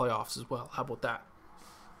make the playoffs as well. How about that?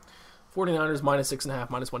 49ers -6.5,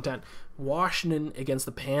 -110. Washington against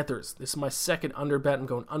the Panthers. This is my second under bet. I'm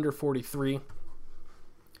going under 43.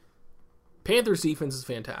 Panthers defense is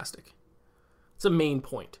fantastic. It's a main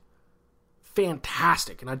point.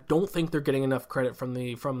 Fantastic. And I don't think they're getting enough credit from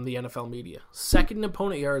the NFL media. 2nd in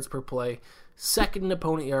opponent yards per play. 2nd in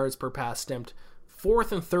opponent yards per pass attempt.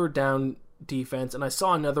 4th and 3rd down defense. And I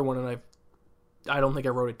saw another one and I don't think I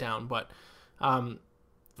wrote it down, but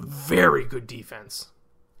very good defense.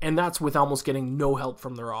 And that's with almost getting no help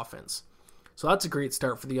from their offense. So that's a great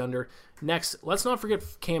start for the under. Next, let's not forget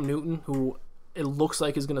Cam Newton, who it looks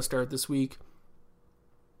like is going to start this week.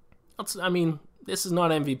 This is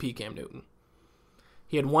not MVP Cam Newton.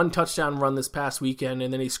 He had 1 touchdown run this past weekend,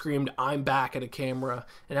 and then he screamed, "I'm back" at a camera,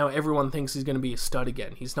 and now everyone thinks he's going to be a stud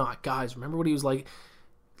again. He's not. Guys, remember what he was like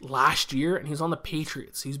last year? And he was on the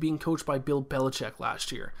Patriots. He was being coached by Bill Belichick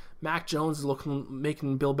last year. Mac Jones is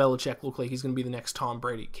making Bill Belichick look like he's going to be the next Tom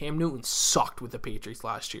Brady. Cam Newton sucked with the Patriots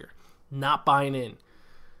last year. Not buying in.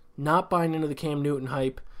 Not buying into the Cam Newton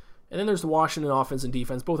hype. And then there's the Washington offense and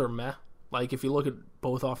defense. Both are meh. If you look at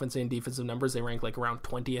both offensive and defensive numbers, they rank around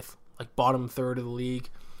 20th, bottom third of the league.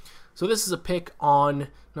 So this is a pick on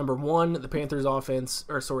number 1. The Panthers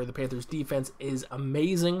defense is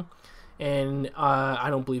amazing. And I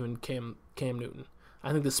don't believe in Cam Newton.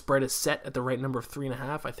 I think the spread is set at the right number of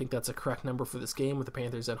 3.5. I think that's a correct number for this game with the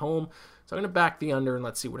Panthers at home. So I'm going to back the under and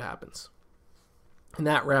let's see what happens. And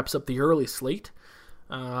that wraps up the early slate.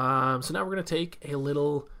 So now we're going to take a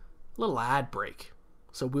little ad break.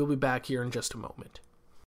 So we'll be back here in just a moment.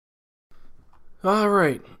 All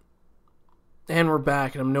right. And we're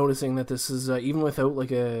back, and I'm noticing that this is, even without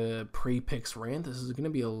like a pre-picks rant, this is going to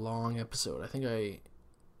be a long episode. I think I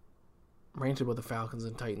ranted about the Falcons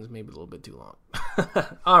and Titans maybe a little bit too long.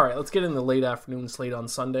 All right, let's get in the late afternoon slate on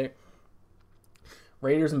Sunday.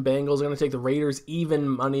 Raiders and Bengals. I'm going to take the Raiders even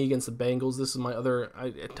money against the Bengals. This is my other,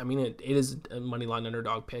 I mean, it is a money line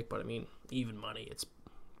underdog pick, but I mean, even money. It's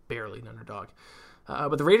barely an underdog.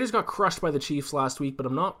 But the Raiders got crushed by the Chiefs last week, but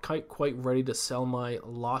I'm not quite ready to sell my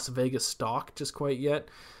Las Vegas stock just quite yet.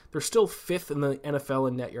 They're still 5th in the NFL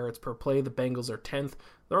in net yards per play. The Bengals are 10th.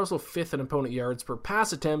 They're also 5th in opponent yards per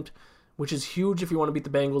pass attempt, which is huge if you want to beat the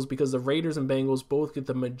Bengals because the Raiders and Bengals both get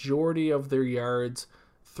the majority of their yards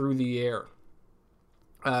through the air.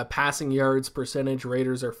 Passing yards percentage,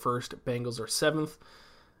 Raiders are 1st, Bengals are 7th,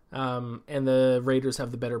 and the Raiders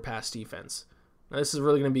have the better pass defense. Now, this is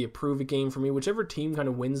really going to be a prove-it game for me. Whichever team kind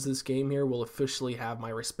of wins this game here will officially have my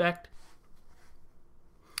respect.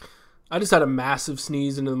 I just had a massive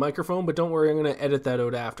sneeze into the microphone, but don't worry, I'm going to edit that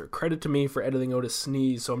out after. Credit to me for editing out a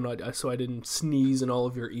sneeze, so I didn't sneeze in all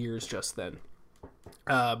of your ears just then.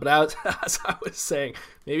 But as I was saying,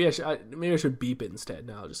 maybe I should beep it instead.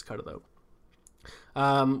 No, I'll just cut it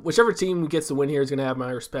out. Whichever team gets the win here is going to have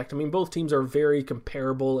my respect. I mean, both teams are very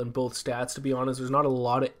comparable in both stats, to be honest. There's not a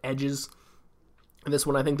lot of edges. And this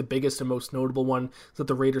one, I think the biggest and most notable one is that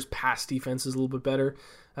the Raiders' pass defense is a little bit better.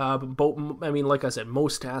 Like I said,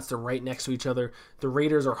 most stats, they're right next to each other. The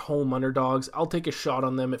Raiders are home underdogs. I'll take a shot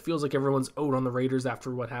on them. It feels like everyone's out on the Raiders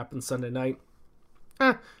after what happened Sunday night.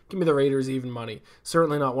 Give me the Raiders even money.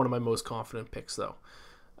 Certainly not one of my most confident picks, though.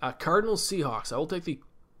 Cardinals-Seahawks. I will take the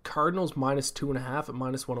Cardinals minus 2.5 at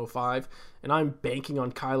minus 105. And I'm banking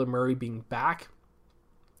on Kyler Murray being back.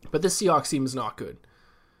 But this Seahawks team is not good.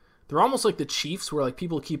 They're almost like the Chiefs, where like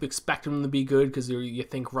people keep expecting them to be good because you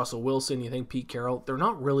think Russell Wilson, you think Pete Carroll. They're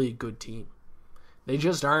not really a good team. They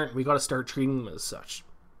just aren't. We got to start treating them as such.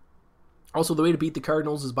 Also, the way to beat the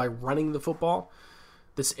Cardinals is by running the football.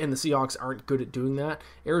 The Seahawks aren't good at doing that.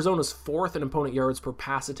 Arizona's 4th in opponent yards per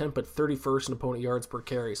pass attempt, but 31st in opponent yards per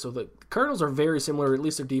carry. So the Cardinals are very similar, at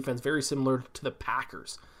least their defense, very similar to the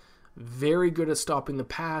Packers. Very good at stopping the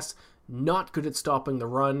pass, not good at stopping the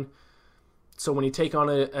run. So when you take on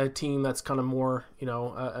a team that's kind of more,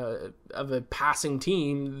 of a passing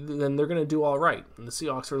team, then they're going to do all right. And the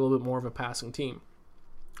Seahawks are a little bit more of a passing team.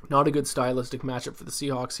 Not a good stylistic matchup for the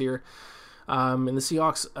Seahawks here. And the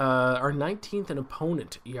Seahawks are 19th in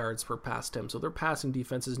opponent yards per pass attempt. So their passing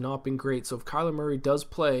defense has not been great. So if Kyler Murray does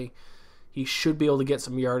play, he should be able to get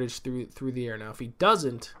some yardage through the air. Now, if he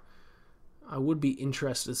doesn't, I would be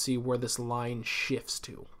interested to see where this line shifts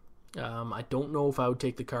to. I don't know if I would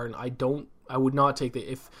take the Cardinals. I would not take the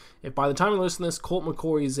if by the time you listen to this, Colt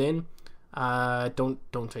McCoy is in.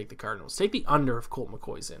 Don't take the Cardinals. Take the under if Colt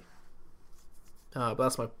McCoy's in. But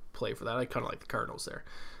that's my play for that. I kind of like the Cardinals there.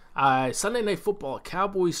 Sunday Night Football,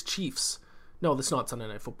 Cowboys Chiefs. No, this is not Sunday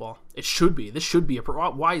Night Football. It should be. This should be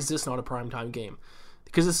why is this not a primetime game?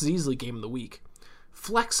 Because this is easily game of the week.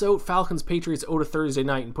 Flex out Falcons Patriots out of Thursday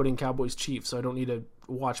night and put in Cowboys Chiefs, so I don't need to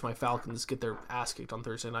watch my Falcons get their ass kicked on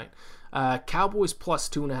Thursday night. Cowboys plus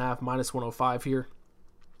 2.5, minus 105 here.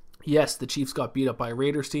 Yes, the Chiefs got beat up by a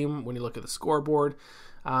Raiders team when you look at the scoreboard,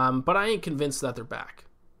 but I ain't convinced that they're back.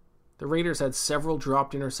 The Raiders had several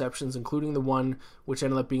dropped interceptions, including the one which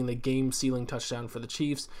ended up being the game-sealing touchdown for the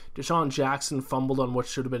Chiefs. Deshaun Jackson fumbled on what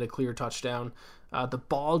should have been a clear touchdown. The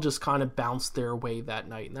ball just kind of bounced their way that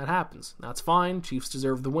night, and that happens. That's fine. Chiefs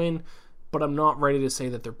deserve the win, but I'm not ready to say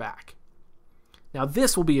that they're back. Now,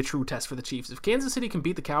 this will be a true test for the Chiefs. If Kansas City can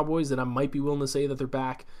beat the Cowboys, then I might be willing to say that they're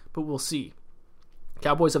back, but we'll see.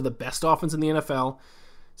 Cowboys have the best offense in the NFL,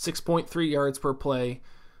 6.3 yards per play.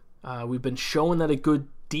 We've been showing that a good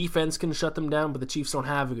defense can shut them down, but the Chiefs don't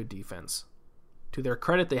have a good defense. To their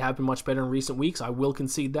credit, they have been much better in recent weeks. I will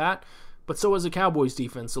concede that. But so has the Cowboys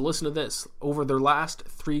defense. So listen to this. Over their last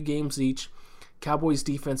 3 games each, Cowboys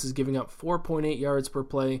defense is giving up 4.8 yards per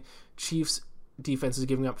play. Chiefs defense is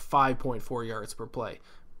giving up 5.4 yards per play.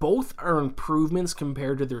 Both are improvements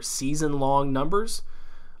compared to their season-long numbers.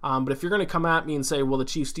 But if you're going to come at me and say, well, the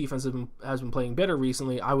Chiefs defense has been playing better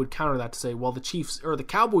recently, I would counter that to say, well, the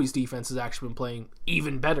Cowboys defense has actually been playing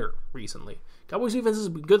even better recently. Cowboys defense has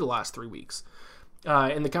been good the last 3 weeks.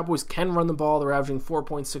 And the Cowboys can run the ball. They're averaging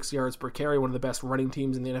 4.6 yards per carry, one of the best running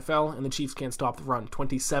teams in the NFL, and the Chiefs can't stop the run,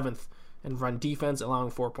 27th in run defense, allowing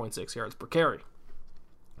 4.6 yards per carry.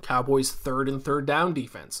 Cowboys 3rd in third down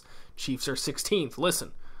defense. Chiefs are 16th.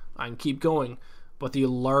 Listen, I can keep going, but the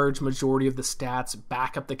large majority of the stats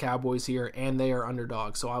back up the Cowboys here, and they are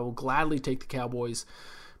underdogs. So I will gladly take the Cowboys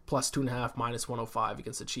plus 2.5, minus 105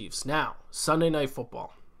 against the Chiefs. Now, Sunday Night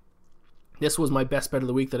Football. This was my best bet of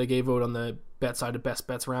the week that I gave out on the bet side of Best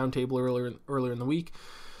Bets Roundtable earlier in the week.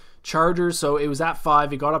 Chargers, so it was at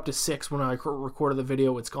 5. It got up to 6 when I recorded the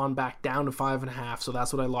video. It's gone back down to 5.5, so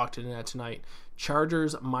that's what I locked in at tonight.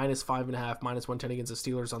 Chargers minus 5.5, minus 110 against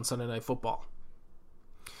the Steelers on Sunday Night Football.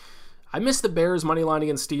 I missed the Bears money line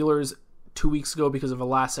against Steelers 2 weeks ago because of a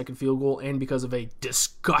last-second field goal and because of a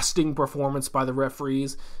disgusting performance by the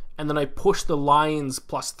referees. And then I pushed the Lions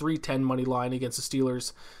plus 310 money line against the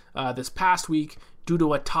Steelers this past week due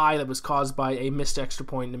to a tie that was caused by a missed extra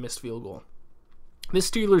point and a missed field goal. This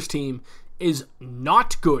Steelers team is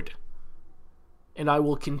not good, and I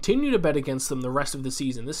will continue to bet against them the rest of the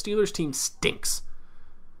season. This Steelers team stinks.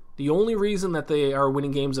 The only reason that they are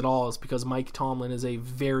winning games at all is because Mike Tomlin is a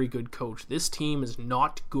very good coach. This team is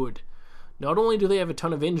not good. Not only do they have a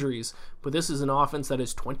ton of injuries, but this is an offense that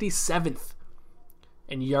is 27th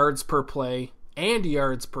in yards per play and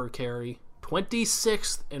yards per carry,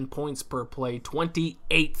 26th in points per play,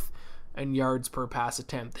 28th in yards per pass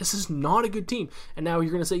attempt. This is not a good team. And now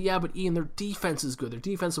you're going to say, yeah, but Ian, their defense is good. Their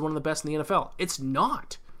defense is one of the best in the NFL. It's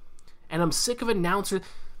not. And I'm sick of announcers.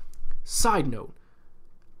 Side note,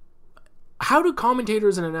 how do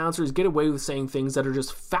commentators and announcers get away with saying things that are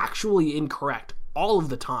just factually incorrect all of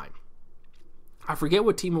the time? I forget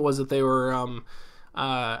what team it was that they were,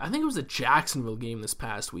 I think it was a Jacksonville game this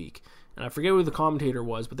past week. And I forget who the commentator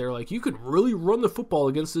was, but they were like, you could really run the football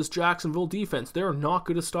against this Jacksonville defense. They're not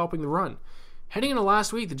good at stopping the run. Heading into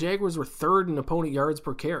last week, the Jaguars were 3rd in opponent yards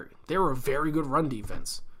per carry. They were a very good run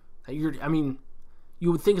defense. You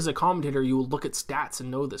would think as a commentator, you would look at stats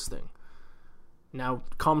and know this thing. Now,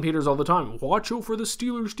 commentators all the time, watch out for the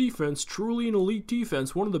Steelers defense, truly an elite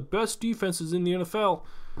defense, one of the best defenses in the NFL.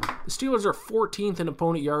 The Steelers are 14th in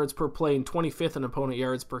opponent yards per play and 25th in opponent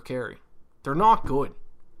yards per carry. They're not good.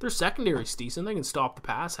 Their secondary's decent. They can stop the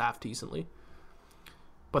pass half decently.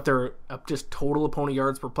 But they're just total opponent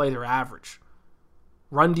yards per play, they're average.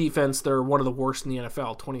 Run defense, they're one of the worst in the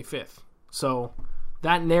NFL, 25th. So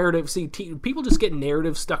that narrative, people just get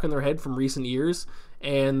narratives stuck in their head from recent years,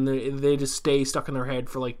 and they just stay stuck in their head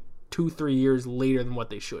for like 2-3 years later than what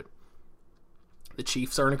they should. The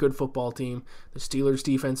Chiefs aren't a good football team. The Steelers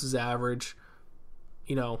defense is average.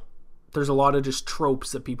 There's a lot of just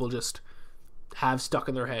tropes that people just have stuck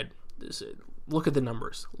in their head. Look at the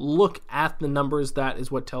numbers. Look at the numbers. That is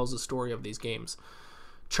what tells the story of these games.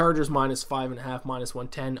 Chargers minus 5.5, minus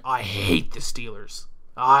 110. I hate the Steelers.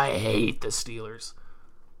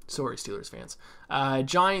 Sorry, Steelers fans.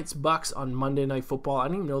 Giants Bucks on Monday Night Football. I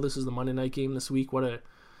didn't even know this is the Monday night game this week. What a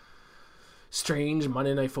strange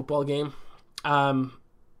Monday Night Football game. I'm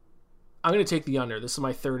going to take the under. This is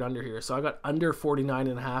my third under here. So I got under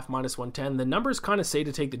 49.5, minus 110. The numbers kind of say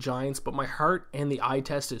to take the Giants, but my heart and the eye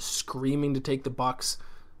test is screaming to take the Bucks.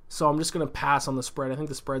 So I'm just going to pass on the spread. I think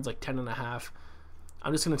the spread's like 10.5.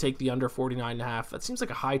 I'm just going to take the under 49.5. That seems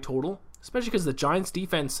like a high total, especially because the Giants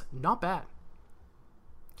defense, not bad.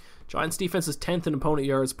 Giants defense is 10th in opponent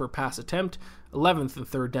yards per pass attempt, 11th in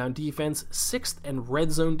third down defense, 6th in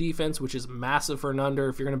red zone defense, which is massive for an under.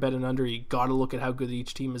 If you're going to bet an under, you got to look at how good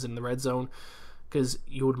each team is in the red zone, because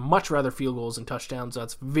you would much rather field goals than touchdowns.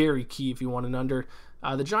 That's very key if you want an under.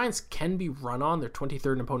 The Giants can be run on. They're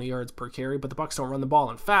 23rd in opponent yards per carry, but the Bucs don't run the ball.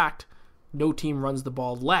 In fact, no team runs the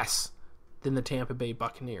ball less than the Tampa Bay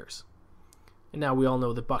Buccaneers. And now we all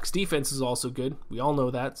know the Bucs defense is also good. We all know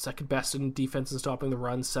that. Second best in defense in stopping the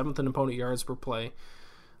run. 7th in opponent yards per play.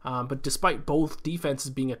 But despite both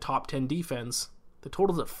defenses being a top 10 defense, the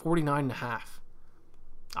total's at 49.5.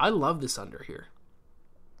 I love this under here.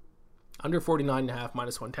 Under 49.5,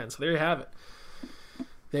 minus 110. So there you have it.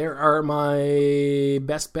 There are my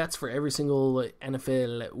best bets for every single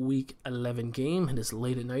NFL Week 11 game. It is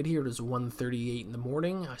late at night here. It is 1:38 in the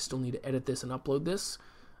morning. I still need to edit this and upload this.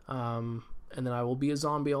 And then I will be a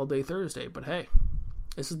zombie all day Thursday. But hey,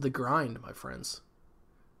 this is the grind, my friends.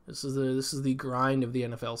 This is the grind of the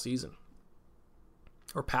NFL season.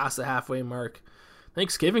 We're past the halfway mark.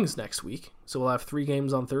 Thanksgiving's next week, so we'll have 3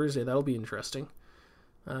 games on Thursday. That'll be interesting.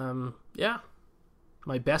 Yeah.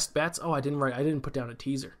 My best bets. Oh, I didn't put down a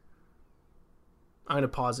teaser. I'm gonna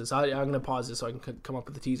pause this. I'm gonna pause this so I can come up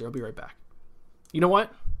with the teaser. I'll be right back. You know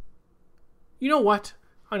what? I'm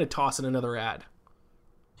gonna toss in another ad.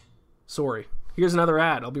 Sorry. Here's another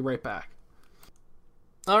ad. I'll be right back.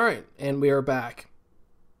 All right, and we are back.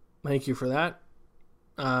 Thank you for that.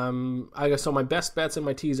 I guess so. My best bets and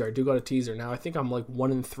my teaser. I do got a teaser now. I think I'm like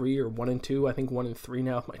 1-3 or 1-2. I think 1-3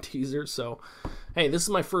 now with my teaser. So, hey, this is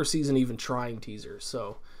my first season even trying teasers.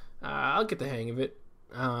 So, I'll get the hang of it.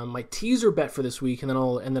 My teaser bet for this week, and then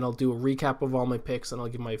I'll do a recap of all my picks, and I'll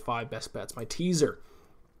give my 5 best bets. My teaser.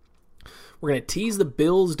 We're going to tease the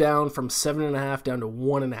Bills down from 7.5 down to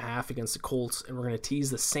 1.5 against the Colts, and we're going to tease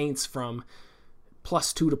the Saints from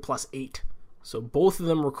 +2 to +8. So both of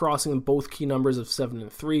them, we're crossing both key numbers of 7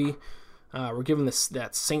 and 3. We're giving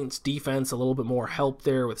that Saints defense a little bit more help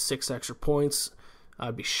there with 6 extra points.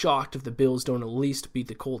 I'd be shocked if the Bills don't at least beat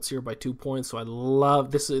the Colts here by 2 points. So I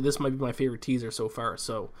love this. This might be my favorite teaser so far.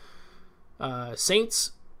 So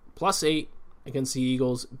Saints +8 against the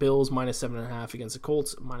Eagles. Bills -7.5 against the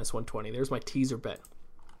Colts, -120. There's my teaser bet.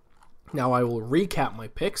 Now I will recap my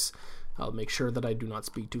picks. I'll make sure that I do not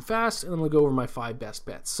speak too fast, and then we'll go over my 5 best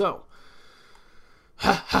bets. So,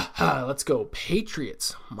 let's go.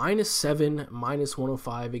 Patriots -7,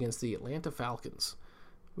 -105 against the Atlanta Falcons.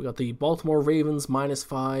 We got the Baltimore Ravens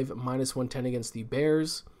 -5, -110 against the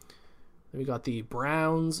Bears. Then we got the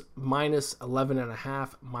Browns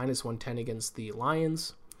 -11.5, -110 against the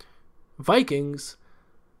Lions. Vikings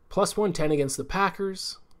 +110 against the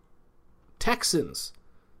Packers. Texans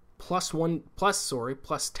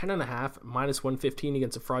 +10.5, -115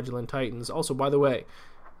 against the fraudulent Titans. Also, by the way,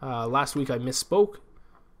 last week I misspoke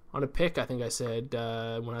on a pick. I think I said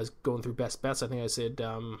when I was going through best bets, I think I said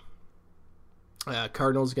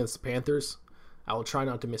Cardinals against the Panthers. I will try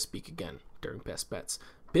not to misspeak again during best bets.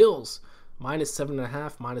 Bills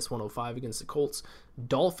 -7.5, -105 against the Colts.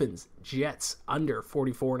 Dolphins, Jets under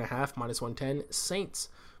 44.5, -110. Saints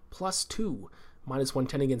 +2,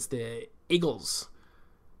 -110 against the Eagles.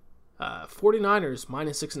 49ers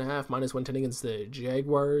 -6.5, -110 against the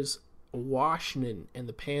Jaguars. Washington and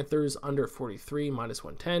the Panthers under 43,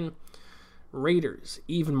 -110. Raiders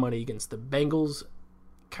even money against the Bengals.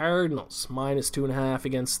 Cardinals -2.5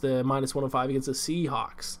 against the -105 against the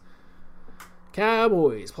Seahawks.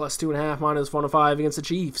 Cowboys +2.5, -105 against the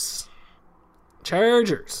Chiefs.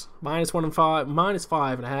 Chargers -1.5,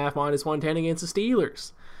 -5.5, -110 against the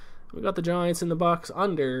Steelers. We got the Giants and the Bucks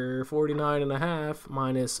under 49.5,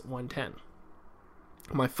 -110.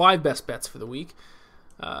 My 5 best bets for the week.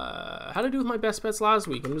 How did I do with my best bets last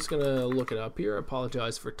week? I'm just going to look it up here. I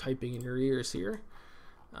apologize for typing in your ears here.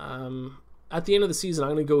 At the end of the season,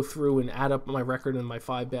 I'm going to go through and add up my record and my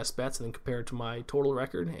 5 best bets and then compare it to my total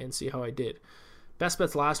record and see how I did. Best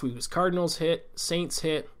bets last week was Cardinals hit, Saints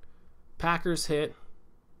hit, Packers hit,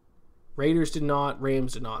 Raiders did not,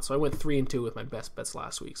 Rams did not. So I went 3-2 with my best bets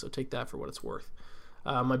last week. So take that for what it's worth.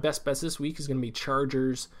 My best bets this week is going to be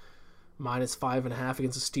Chargers -5.5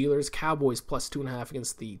 against the Steelers, Cowboys +2.5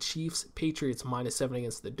 against the Chiefs, Patriots -7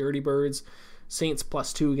 against the Dirty Birds, Saints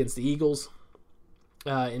 +2 against the Eagles,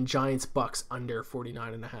 and Giants Bucks under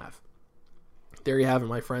 49.5. There you have it,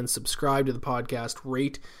 my friends. Subscribe to the podcast,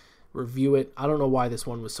 rate, review it. I don't know why this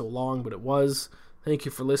one was so long, but it was. Thank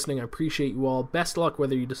you for listening. I appreciate you all. Best luck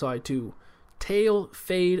whether you decide to tail,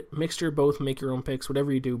 fade, mixture, both, make your own picks,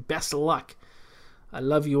 whatever you do. Best of luck. I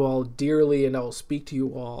love you all dearly, and I will speak to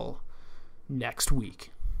you all next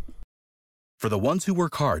week. For the ones who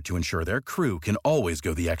work hard to ensure their crew can always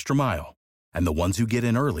go the extra mile, and the ones who get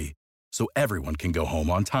in early so everyone can go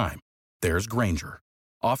home on time, there's Grainger,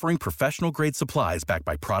 offering professional-grade supplies backed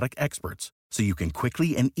by product experts so you can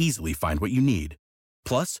quickly and easily find what you need.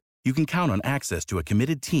 Plus, you can count on access to a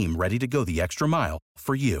committed team ready to go the extra mile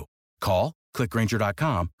for you. Call, click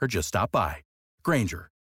Grainger.com, or just stop by. Grainger,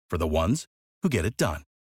 for the ones who get it done.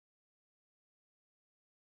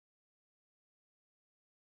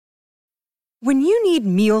 When you need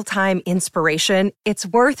mealtime inspiration, it's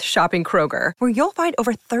worth shopping Kroger, where you'll find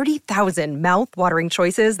over 30,000 mouth-watering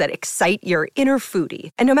choices that excite your inner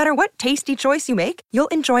foodie. And no matter what tasty choice you make, you'll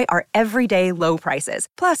enjoy our everyday low prices,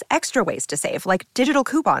 plus extra ways to save, like digital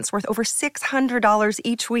coupons worth over $600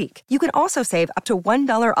 each week. You can also save up to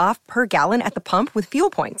 $1 off per gallon at the pump with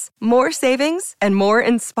fuel points. More savings and more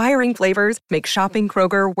inspiring flavors make shopping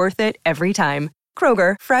Kroger worth it every time.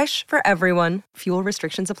 Kroger, fresh for everyone. Fuel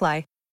restrictions apply.